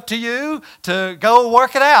 Now it's up to you to go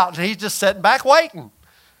work it out. And he's just sitting back waiting.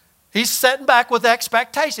 He's sitting back with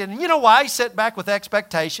expectation. And you know why he's sitting back with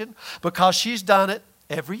expectation? Because she's done it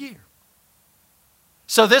every year.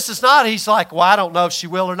 So this is not, he's like, well, I don't know if she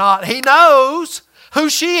will or not. He knows who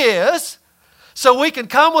she is. So we can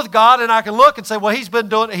come with God and I can look and say, well, he's been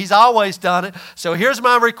doing it. He's always done it. So here's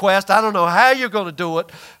my request. I don't know how you're going to do it.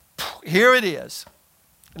 Here it is.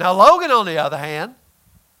 Now Logan, on the other hand,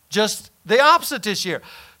 just the opposite this year.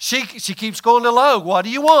 She keeps going to Logan. What do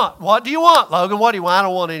you want? What do you want, Logan? What do you want? I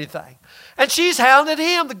don't want anything. And she's hounding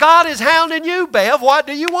him. God is hounding you, Bev. What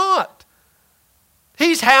do you want?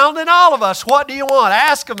 He's hounding all of us. What do you want?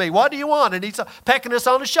 Asking me, what do you want? And he's pecking us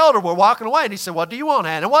on the shoulder. We're walking away. And he said, what do you want,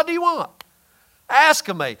 Hannah? What do you want?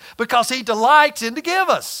 Asking me. Because he delights in to give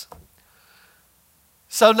us.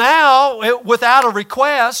 So now, without a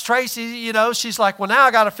request, Tracy, she's like, well, now I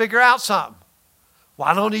got to figure out something.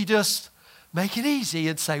 Why don't he just make it easy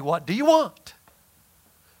and say, what do you want?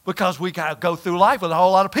 Because we got to go through life with a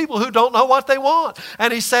whole lot of people who don't know what they want.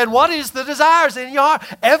 And he said, what is the desires in your heart?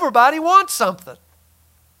 Everybody wants something.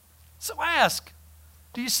 So ask,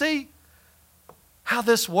 do you see how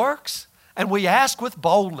this works? And we ask with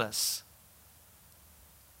boldness.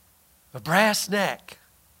 A brass neck.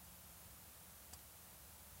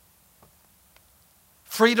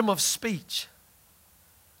 Freedom of speech.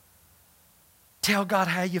 Tell God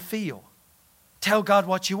how you feel. Tell God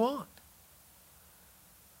what you want.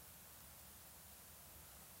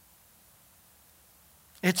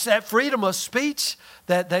 It's that freedom of speech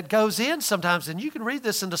that goes in sometimes. And you can read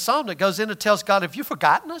this in the Psalm that goes in and tells God, have you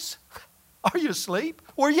forgotten us? Are you asleep?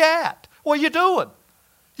 Where you at? What are you doing?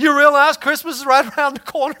 You realize Christmas is right around the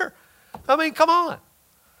corner? I mean, come on.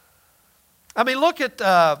 I mean, look at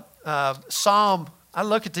Psalm. I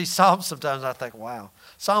look at these Psalms sometimes and I think, wow.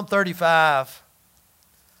 Psalm 35.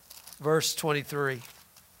 Verse 23.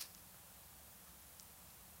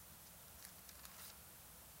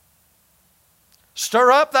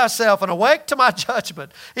 Stir up thyself and awake to my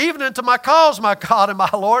judgment, even into my cause, my God and my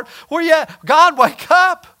Lord. Where you at? God, wake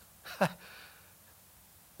up.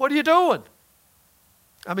 What are you doing?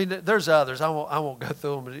 I mean, there's others. I won't go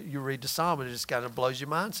through them, but you read the Psalm and it just kind of blows your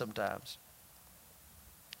mind sometimes.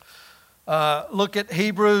 Look at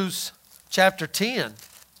Hebrews chapter 10.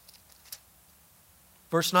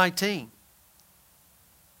 Verse 19.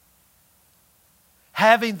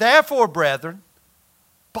 Having therefore, brethren,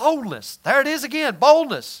 boldness. There it is again,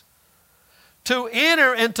 boldness. To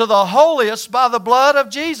enter into the holiest by the blood of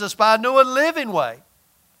Jesus, by a new and living way,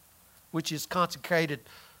 which is consecrated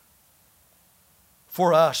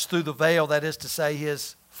for us through the veil, that is to say,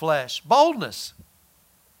 His flesh. Boldness.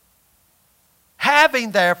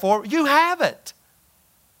 Having therefore, you have it.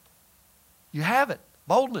 You have it.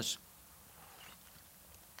 Boldness.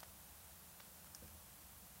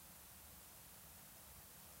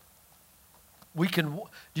 We can.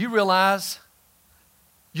 Do you realize?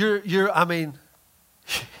 You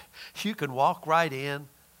can walk right in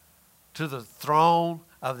to the throne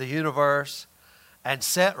of the universe and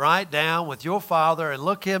sit right down with your Father and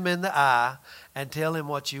look Him in the eye and tell Him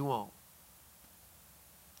what you want.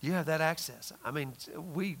 You have that access. I mean,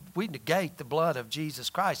 we negate the blood of Jesus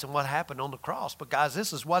Christ and what happened on the cross. But guys,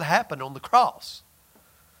 this is what happened on the cross.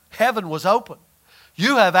 Heaven was open.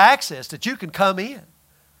 You have access that you can come in.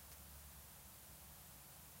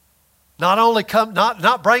 Not only come,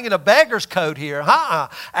 not bringing a beggar's coat here,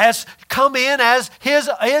 as come in as his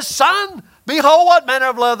son. Behold, what manner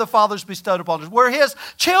of love the Father's bestowed upon us. We're His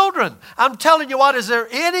children. I'm telling you what, is there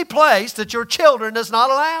any place that your children is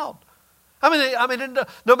not allowed? I mean,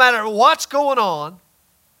 no matter what's going on,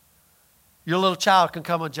 your little child can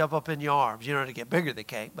come and jump up in your arms. You know, to get bigger they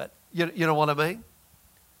can't, but you know what I mean?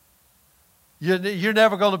 You're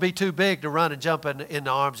never going to be too big to run and jump in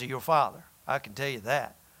the arms of your Father. I can tell you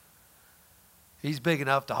that. He's big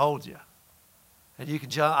enough to hold you. And you can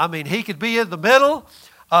jump. I mean, He could be in the middle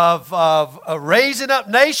of raising up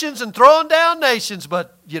nations and throwing down nations,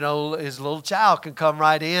 but, His little child can come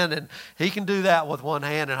right in and He can do that with one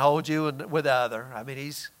hand and hold you with the other. I mean,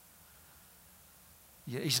 He's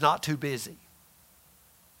not too busy.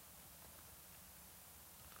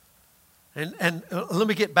 And let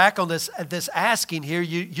me get back on this asking here.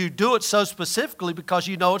 You do it so specifically because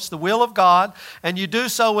you know it's the will of God, and you do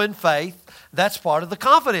so in faith. That's part of the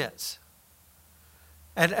confidence.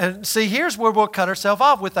 And see, here's where we'll cut ourselves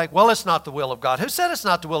off. We think, well, it's not the will of God. Who said it's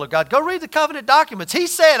not the will of God? Go read the covenant documents. He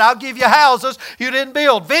said, I'll give you houses you didn't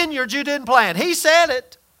build, vineyards you didn't plant. He said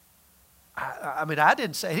it. I I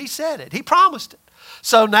didn't say it. He said it. He promised it.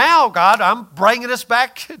 So now, God, I'm bringing us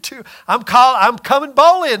back to, I'm coming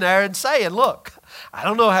boldly in there and saying, look, I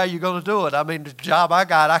don't know how you're going to do it. I mean, the job I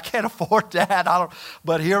got, I can't afford that.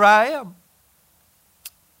 But here I am.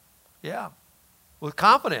 Yeah. With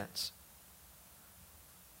confidence.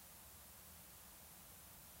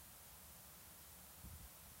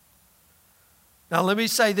 Now let me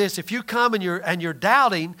say this. If you come and you're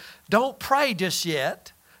doubting, don't pray just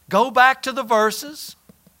yet. Go back to the verses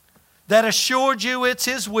that assured you it's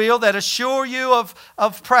His will, that assure you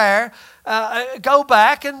of prayer. Go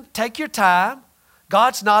back and take your time.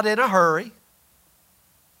 God's not in a hurry.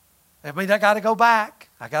 I mean, I got to go back.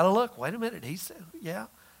 I got to look. Wait a minute. He said, yeah.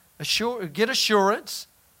 Get assurance.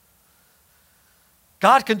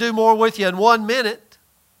 God can do more with you in 1 minute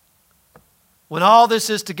when all this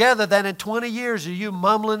is together than in 20 years of you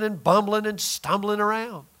mumbling and bumbling and stumbling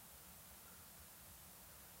around.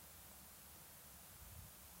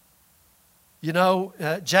 You know,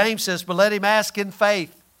 James says, but let him ask in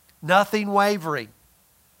faith, nothing wavering.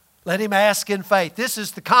 Let him ask in faith. This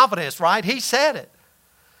is the confidence, right? He said it.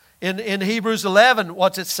 In Hebrews 11,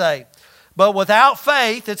 what's it say? But without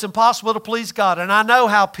faith, it's impossible to please God. And I know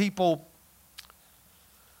how people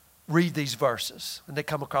read these verses, and they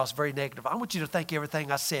come across very negative. I want you to think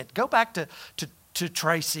everything I said. Go back to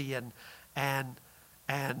Tracy and Ryan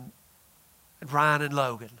and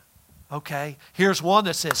Logan. Okay? Here's one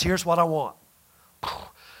that says, here's what I want.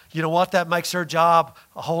 You know what? That makes her job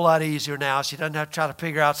a whole lot easier now. She doesn't have to try to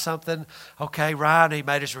figure out something. Okay, Ryan, he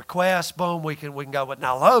made his request. Boom, we can go with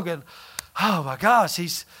now Logan. Oh my gosh,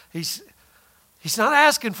 he's not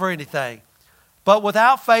asking for anything. But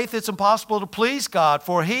without faith it's impossible to please God.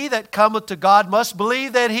 For he that cometh to God must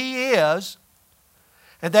believe that He is,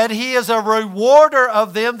 and that He is a rewarder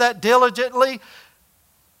of them that diligently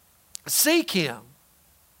seek Him.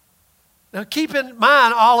 Now keep in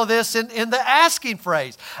mind all of this in the asking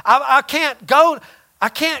phrase. I got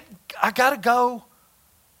to go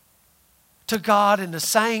to God in the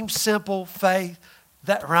same simple faith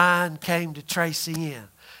that Ryan came to Tracy in.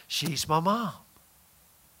 She's my mom.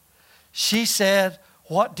 She said,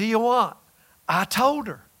 what do you want? I told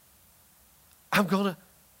her, I don't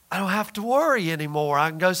have to worry anymore. I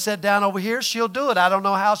can go sit down over here. She'll do it. I don't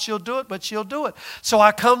know how she'll do it, but she'll do it. So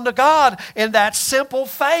I come to God in that simple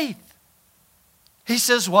faith. He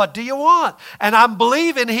says, what do you want? And I'm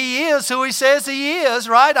believing He is who He says He is,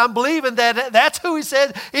 right? I'm believing that that's who He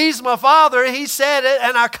said. He's my Father. He said it,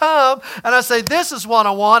 and I come, and I say, this is what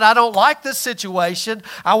I want. I don't like this situation.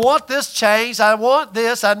 I want this changed. I want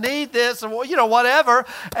this. I need this, and whatever.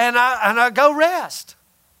 And I go rest.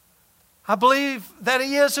 I believe that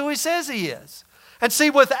He is who He says He is. And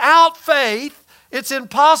see, without faith, it's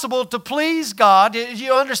impossible to please God.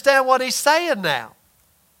 You understand what He's saying now?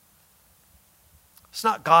 It's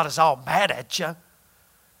not God is all mad at you.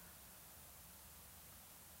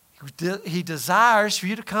 He desires for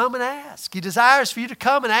you to come and ask. He desires for you to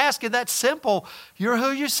come and ask, and that's simple. You're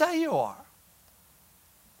who you say you are.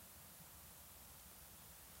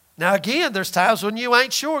 Now again, there's times when you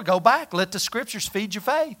ain't sure. Go back. Let the Scriptures feed your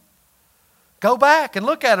faith. Go back and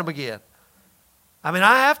look at them again. I mean,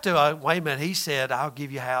 I have to. Wait a minute. He said, I'll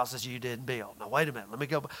give you houses you didn't build. Now, wait a minute.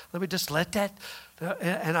 Let me just let that.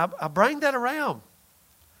 And I bring that around.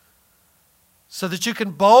 So that you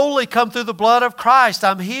can boldly come through the blood of Christ.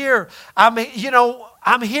 I'm here. I'm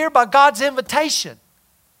here by God's invitation.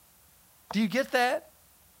 Do you get that?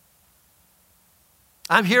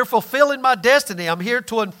 I'm here fulfilling my destiny. I'm here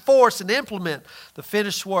to enforce and implement the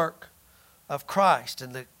finished work of Christ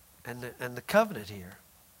and the covenant here.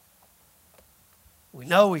 We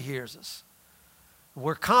know He hears us.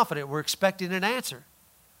 We're confident. We're expecting an answer.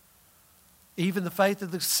 Even the faith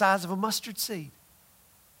of the size of a mustard seed.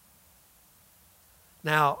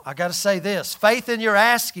 Now, I got to say this. Faith in your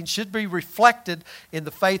asking should be reflected in the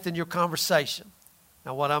faith in your conversation.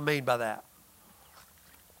 Now, what I mean by that?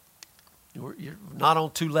 You're not on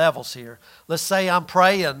two levels here. Let's say I'm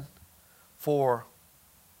praying for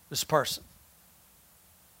this person.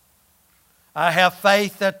 I have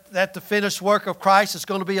faith that the finished work of Christ is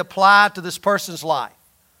going to be applied to this person's life.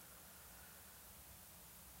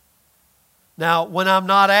 Now, when I'm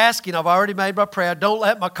not asking, I've already made my prayer. Don't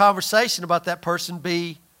let my conversation about that person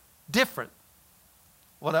be different.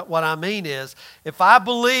 What I mean is, if I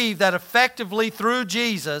believe that effectively through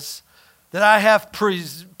Jesus that I have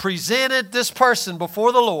presented this person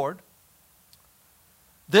before the Lord,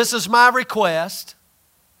 this is my request.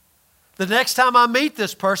 The next time I meet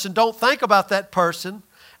this person, don't think about that person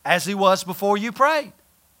as he was before you prayed.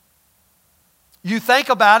 You think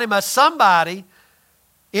about him as somebody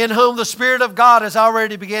in whom the Spirit of God has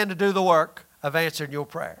already begun to do the work of answering your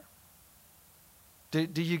prayer.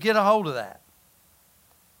 Do you get a hold of that?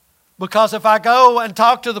 Because if I go and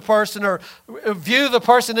talk to the person or view the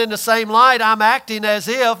person in the same light, I'm acting as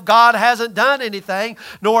if God hasn't done anything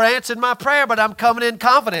nor answered my prayer, but I'm coming in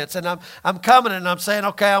confidence. And I'm coming and I'm saying,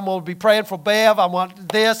 okay, I'm going to be praying for Bev. I want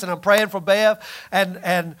this, and I'm praying for Bev.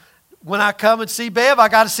 And when I come and see Bev, I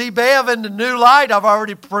got to see Bev in the new light. I've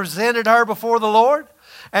already presented her before the Lord,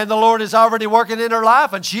 and the Lord is already working in her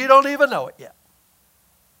life, and she don't even know it yet.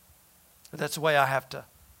 But that's the way I have to.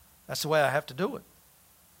 That's the way I have to do it.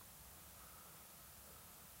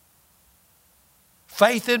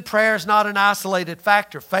 Faith in prayer is not an isolated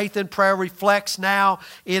factor. Faith in prayer reflects now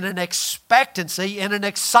in an expectancy, in an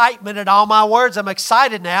excitement. In all my words, I'm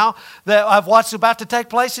excited now of what's about to take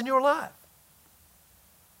place in your life.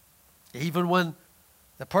 Even when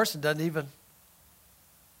the person don't even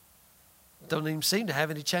seem to have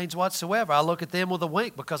any change whatsoever. I look at them with a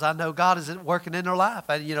wink because I know God is working in their life.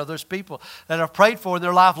 And there's people that I've prayed for and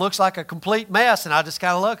their life looks like a complete mess, and I just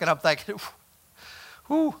kind of look and I'm thinking,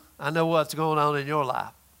 whew, I know what's going on in your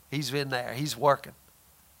life. He's been there. He's working.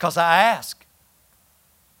 Because I ask.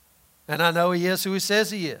 And I know He is who He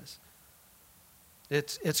says He is.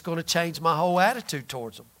 It's going to change my whole attitude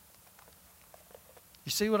towards Him.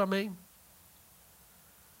 You see what I mean?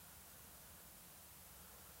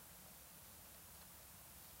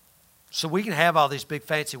 So we can have all these big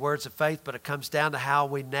fancy words of faith, but it comes down to how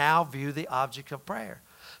we now view the object of prayer.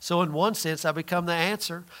 So in one sense, I become the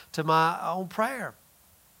answer to my own prayer.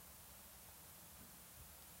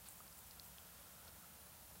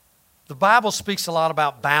 The Bible speaks a lot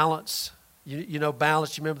about balance. You know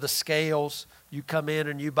balance. You remember the scales. You come in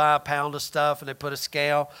and you buy a pound of stuff and they put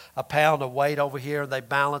a pound of weight over here, and they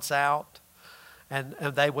balance out. And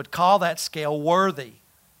they would call that scale worthy,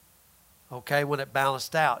 okay, when it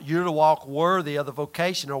balanced out. You're to walk worthy of the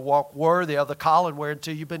vocation or walk worthy of the calling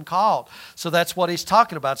whereunto you've been called. So that's what he's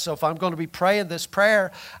talking about. So if I'm going to be praying this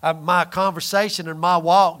prayer, my conversation and my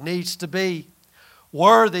walk needs to be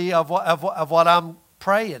worthy of what I'm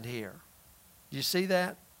praying here. You see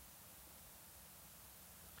that?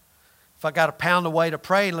 If I got a pound of weight of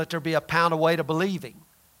praying, let there be a pound of weight of believing.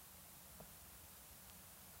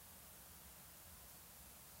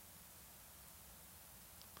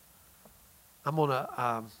 I'm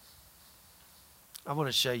gonna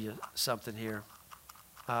show you something here.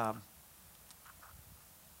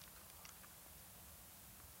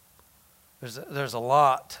 There's a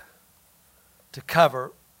lot to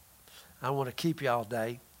cover. I don't want to keep you all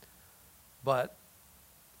day, but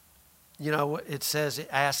it says,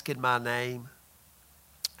 "Ask in my name."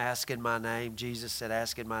 Ask in my name. Jesus said,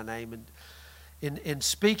 "Ask in my name." And in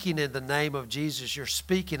speaking in the name of Jesus, you're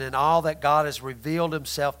speaking in all that God has revealed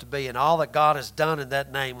Himself to be and all that God has done in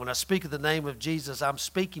that name. When I speak of the name of Jesus, I'm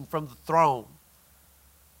speaking from the throne.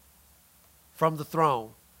 From the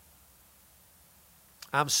throne.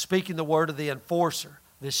 I'm speaking the word of the enforcer.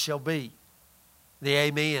 This shall be. The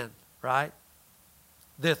amen, right?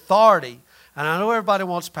 The authority. And I know everybody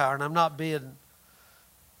wants power, and I'm not being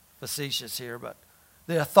facetious here, but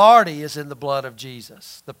the authority is in the blood of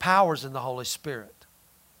Jesus. The power is in the Holy Spirit.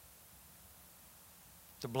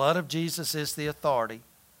 The blood of Jesus is the authority.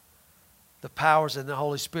 The power is in the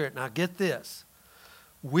Holy Spirit. Now get this.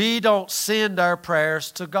 We don't send our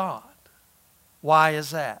prayers to God. Why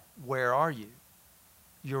is that? Where are you?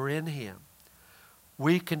 You're in Him.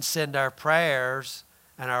 We can send our prayers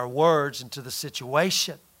and our words into the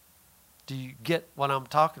situation. Do you get what I'm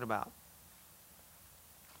talking about?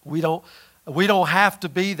 We don't have to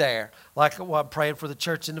be there. Like I'm praying for the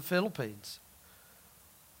church in the Philippines.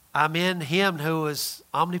 I'm in Him who is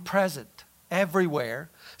omnipresent everywhere.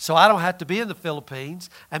 So I don't have to be in the Philippines.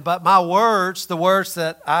 But my words, the words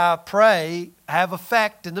that I pray, have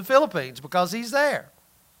effect in the Philippines because He's there.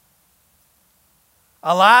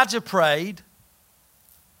 Elijah prayed.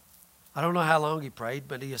 I don't know how long he prayed,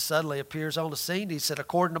 but he suddenly appears on the scene. He said,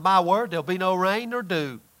 "According to my word, there'll be no rain nor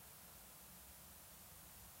dew."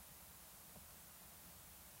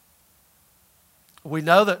 We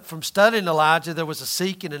know that from studying Elijah, there was a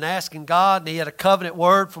seeking and asking God, and he had a covenant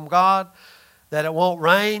word from God that it won't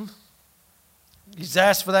rain. He's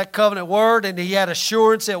asked for that covenant word, and he had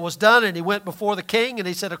assurance it was done, and he went before the king, and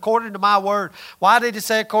he said, "According to my word." Why did he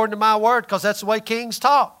say according to my word? Because that's the way kings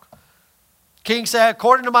talk. King said,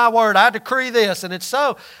 "According to my word, I decree this," and it's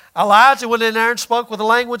so. Elijah went in there and spoke with the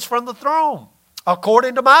language from the throne.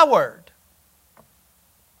 According to my word.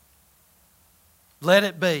 Let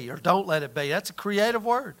it be, or don't let it be. That's a creative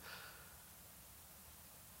word.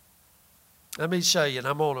 Let me show you, and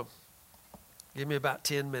I'm going to give me about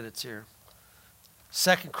 10 minutes here.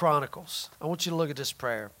 2 Chronicles. I want you to look at this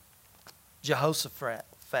prayer. Jehoshaphat.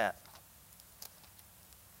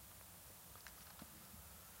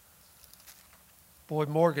 Boy,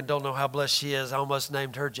 Morgan don't know how blessed she is. I almost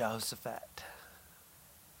named her Jehoshaphat.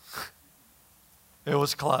 It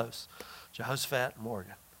was close. Jehoshaphat and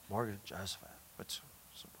Morgan. Morgan, Jehoshaphat.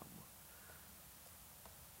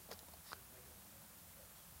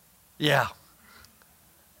 Yeah.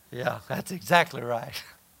 Yeah, that's exactly right.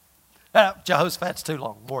 Jehoshaphat's too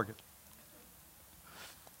long. Morgan.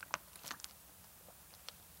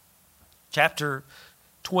 Chapter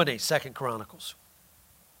 20, 2 Chronicles.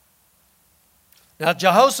 Now,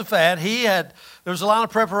 Jehoshaphat, there was a lot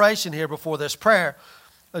of preparation here before this prayer.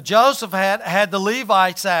 Jehoshaphat had the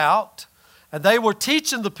Levites out, and they were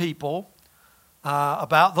teaching the people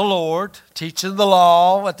about the Lord, teaching the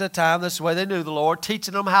law at the time. That's the way they knew the Lord,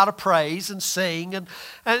 teaching them how to praise and sing and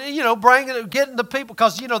getting the people,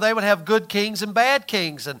 because, they would have good kings and bad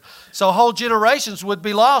kings. And so whole generations would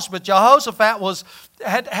be lost. But Jehoshaphat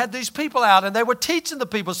had these people out, and they were teaching the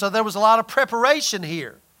people. So there was a lot of preparation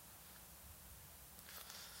here.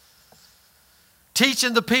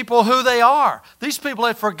 Teaching the people who they are. These people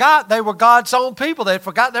had forgot they were God's own people. They had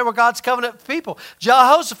forgot they were God's covenant people.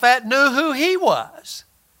 Jehoshaphat knew who he was.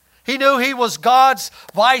 He knew he was God's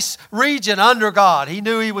vice regent under God. He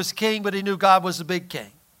knew he was king, but he knew God was the big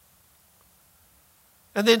king.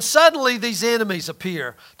 And then suddenly these enemies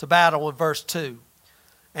appear to battle in verse 2.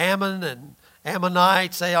 Ammon and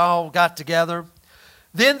Ammonites, they all got together.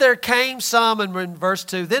 Then there came some, in verse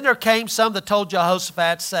 2, then there came some that told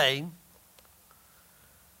Jehoshaphat, saying,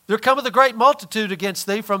 there cometh a great multitude against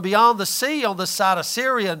thee from beyond the sea on this side of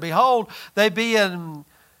Syria, and behold, they be in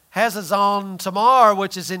Hazazon Tamar,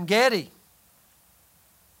 which is En Gedi.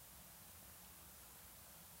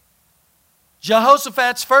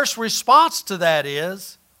 Jehoshaphat's first response to that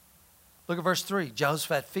is, look at verse 3,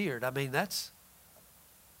 Jehoshaphat feared. I mean, that's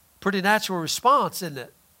a pretty natural response, isn't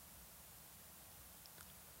it?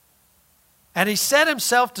 And he set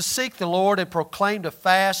himself to seek the Lord and proclaimed a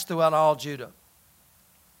fast throughout all Judah.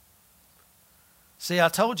 See, I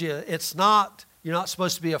told you, you're not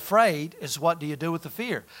supposed to be afraid. It's what do you do with the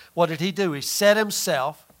fear? What did he do? He set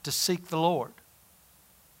himself to seek the Lord.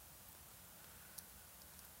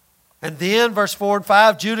 And then, verse 4 and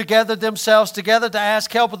 5, Judah gathered themselves together to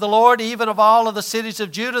ask help of the Lord. Even of all of the cities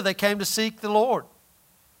of Judah, they came to seek the Lord.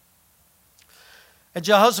 And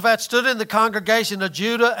Jehoshaphat stood in the congregation of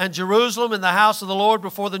Judah and Jerusalem in the house of the Lord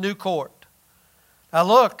before the new court. Now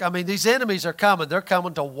look, these enemies are coming. They're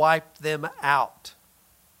coming to wipe them out.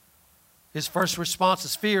 His first response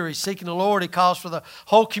is fear. He's seeking the Lord. He calls for the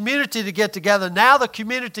whole community to get together. Now the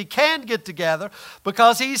community can get together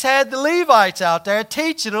because he's had the Levites out there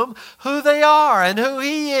teaching them who they are and who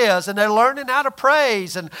he is. And they're learning how to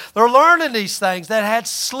praise. And they're learning these things that had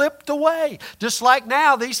slipped away. Just like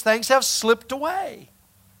now, these things have slipped away.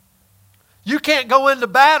 You can't go into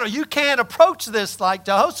battle. You can't approach this like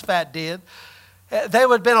Jehoshaphat did. There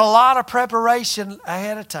would have been a lot of preparation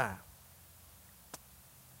ahead of time.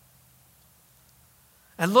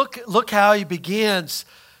 And look how he begins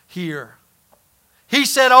here. He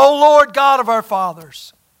said, O Lord God of our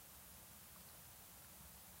fathers.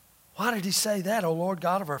 Why did he say that, O Lord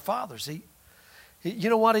God of our fathers? You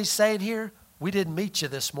know what he's saying here? We didn't meet you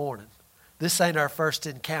this morning. This ain't our first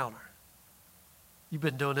encounter. You've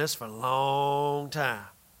been doing this for a long time.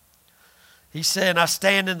 He's saying, I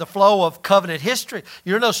stand in the flow of covenant history.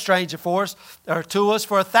 You're no stranger for us or to us.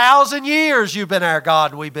 For 1,000 years you've been our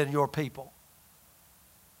God and we've been your people.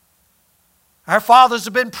 Our fathers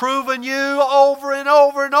have been proving you over and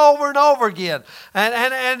over and over and over again.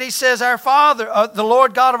 And he says, our Father, the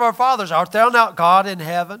Lord God of our fathers, art thou not God in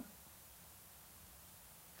heaven?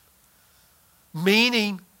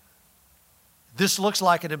 Meaning, this looks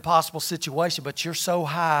like an impossible situation, but you're so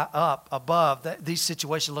high up above that these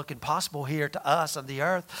situations look impossible here to us on the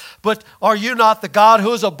earth. But are you not the God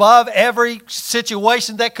who is above every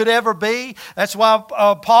situation that could ever be? That's why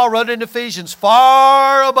Paul wrote in Ephesians,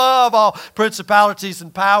 far above all principalities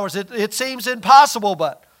and powers. It seems impossible,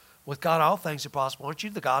 but with God all things are possible. Aren't you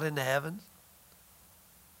the God in the heavens?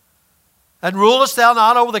 And rulest thou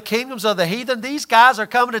not over the kingdoms of the heathen? These guys are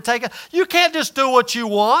coming to take it. You can't just do what you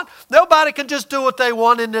want. Nobody can just do what they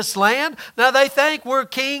want in this land. Now they think we're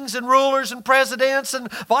kings and rulers and presidents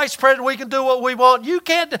and vice presidents. We can do what we want. You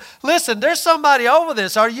can't. Listen, there's somebody over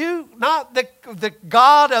this. Are you not the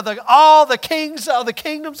God of all the kings of the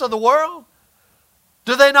kingdoms of the world?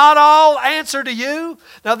 Do they not all answer to you?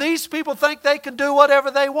 Now these people think they can do whatever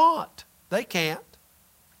they want. They can't.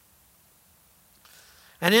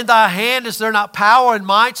 And in thy hand is there not power and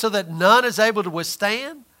might so that none is able to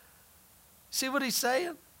withstand? See what he's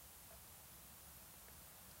saying?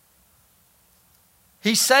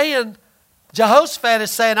 He's saying Jehoshaphat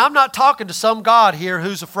is saying, I'm not talking to some God here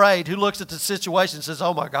who's afraid, who looks at the situation and says,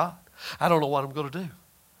 oh my God, I don't know what I'm going to do.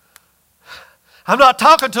 I'm not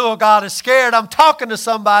talking to a God who's scared. I'm talking to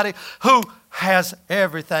somebody who has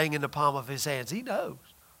everything in the palm of his hands. He knows.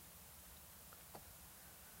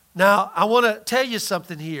 Now, I want to tell you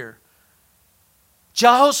something here.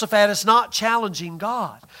 Jehoshaphat is not challenging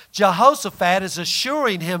God. Jehoshaphat is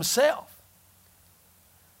assuring himself.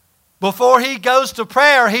 Before he goes to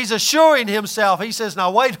prayer, he's assuring himself. He says,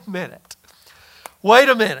 now wait a minute. Wait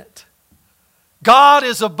a minute. God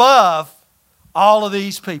is above all of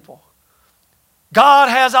these people. God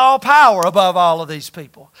has all power above all of these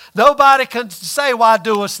people. Nobody can say, why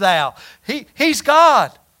doest thou? He's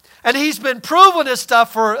God. And he's been proving this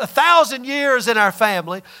stuff for 1,000 years in our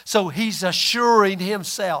family. So he's assuring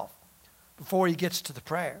himself before he gets to the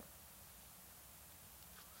prayer.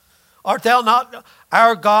 Art thou not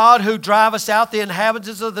our God who drivest out the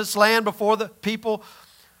inhabitants of this land before thy people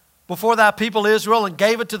Israel, and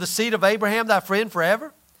gave it to the seed of Abraham thy friend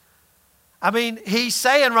forever? I mean, he's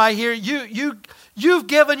saying right here, you've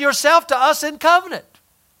given yourself to us in covenant.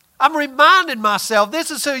 I'm reminding myself, this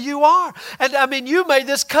is who you are. And I mean, you made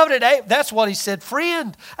this covenant. That's what he said,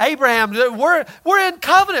 friend, Abraham. We're in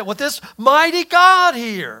covenant with this mighty God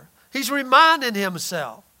here. He's reminding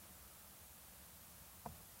himself.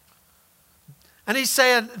 And he's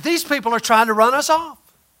saying, these people are trying to run us off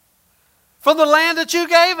from the land that you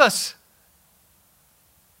gave us.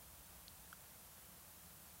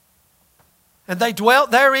 And they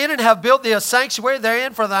dwelt therein and have built thee a sanctuary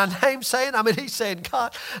therein for thy name's sake. I mean, he's saying,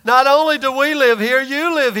 God, not only do we live here,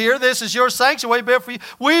 you live here. This is your sanctuary built for you.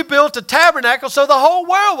 We built a tabernacle so the whole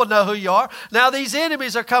world would know who you are. Now these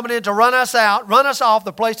enemies are coming in to run us out, run us off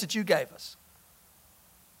the place that you gave us.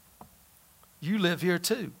 You live here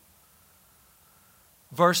too.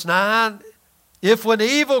 Verse 9, if when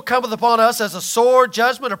evil cometh upon us as a sword,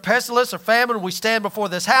 judgment, or pestilence, or famine, we stand before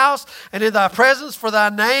this house, and in thy presence, for thy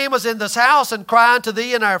name is in this house, and cry unto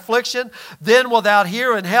thee in our affliction, then wilt thou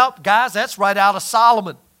hear and help. Guys, that's right out of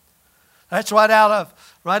Solomon. That's right out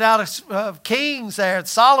of Kings there.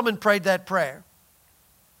 Solomon prayed that prayer.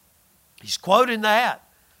 He's quoting that.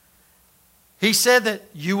 He said that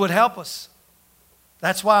you would help us.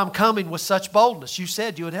 That's why I'm coming with such boldness. You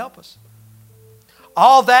said you would help us.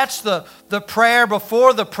 All that's the prayer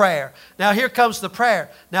before the prayer. Now here comes the prayer.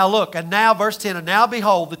 Now look, and now verse 10, and now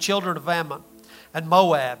behold the children of Ammon and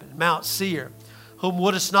Moab and Mount Seir, whom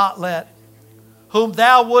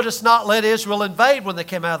thou wouldest not let Israel invade when they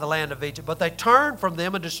came out of the land of Egypt, but they turned from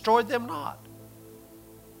them and destroyed them not.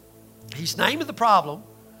 He's naming the problem.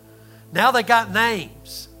 Now they got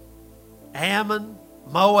names. Ammon,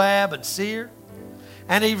 Moab, and Seir.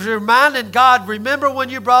 And he's reminding God, remember when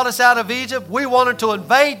you brought us out of Egypt? We wanted to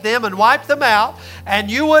invade them and wipe them out,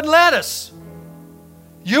 and you wouldn't let us.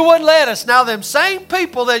 You wouldn't let us. Now them same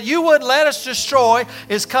people that you wouldn't let us destroy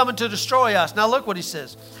is coming to destroy us. Now look what he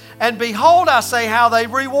says. And behold, I say how they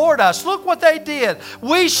reward us. Look what they did.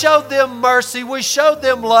 We showed them mercy. We showed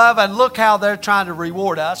them love. And look how they're trying to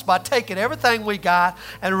reward us by taking everything we got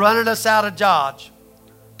and running us out of Dodge,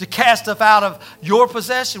 to cast us out of your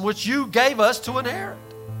possession, which you gave us to inherit.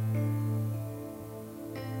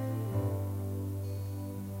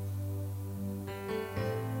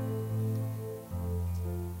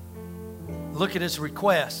 Look at his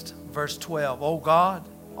request, verse 12. O God,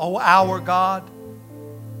 O our God,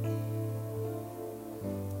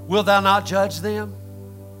 wilt thou not judge them?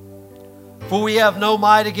 For we have no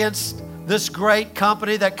might against this great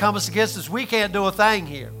company that cometh against us. We can't do a thing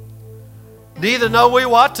here. Neither know we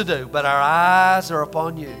what to do, but our eyes are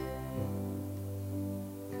upon you.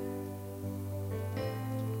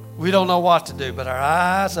 We don't know what to do, but our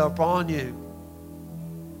eyes are upon you.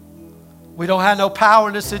 We don't have no power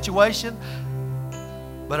in this situation,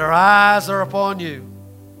 but our eyes are upon you.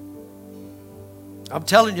 I'm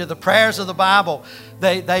telling you, the prayers of the Bible,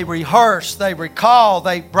 they rehearse, they recall,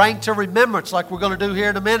 they bring to remembrance, like we're going to do here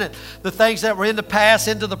in a minute, the things that were in the past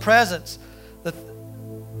into the present.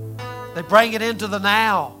 They bring it into the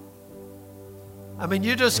now. I mean,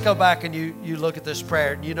 you just go back and you look at this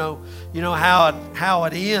prayer, and you know how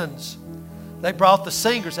it ends. They brought the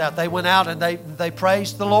singers out. They went out and they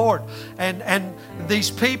praised the Lord. And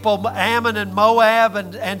these people, Ammon and Moab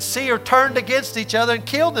and Seir, turned against each other and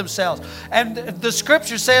killed themselves. And the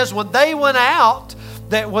scripture says when they went out,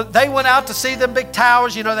 they went out to see them big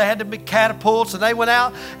towers. You know, they had the big catapults, and they went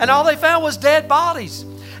out, and all they found was dead bodies.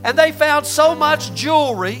 And they found so much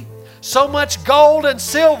jewelry, so much gold and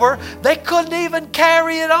silver, they couldn't even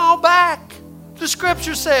carry it all back. The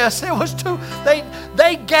scripture says it was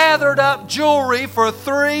they gathered up jewelry for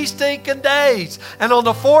 3 stinking days. And on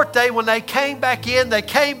the 4th day, when they came back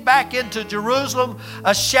into Jerusalem,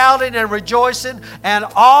 shouting and rejoicing. And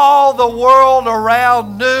all the world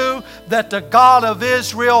around knew that the God of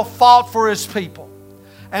Israel fought for His people.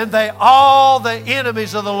 And all the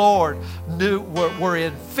enemies of the Lord were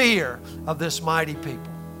in fear of this mighty people.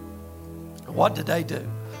 And what did they do?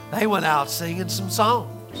 They went out singing some songs.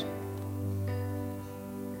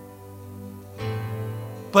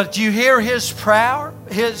 But you hear his prayer,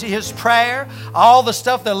 his prayer, all the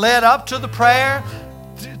stuff that led up to the prayer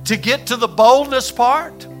to get to the boldness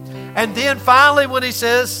part. And then finally when he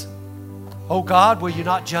says, "Oh God, will you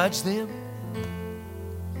not judge them?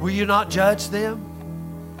 Will you not judge them?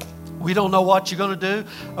 We don't know what you're going to do.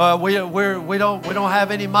 We don't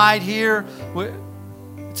have any might here.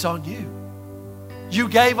 It's on you. You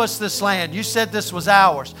gave us this land. You said this was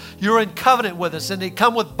ours. You're in covenant with us." And he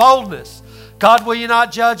come with boldness. "God, will you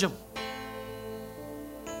not judge them?"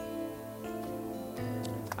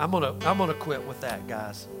 I'm gonna quit with that,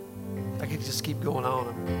 guys. I could just keep going on.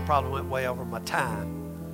 I probably went way over my time.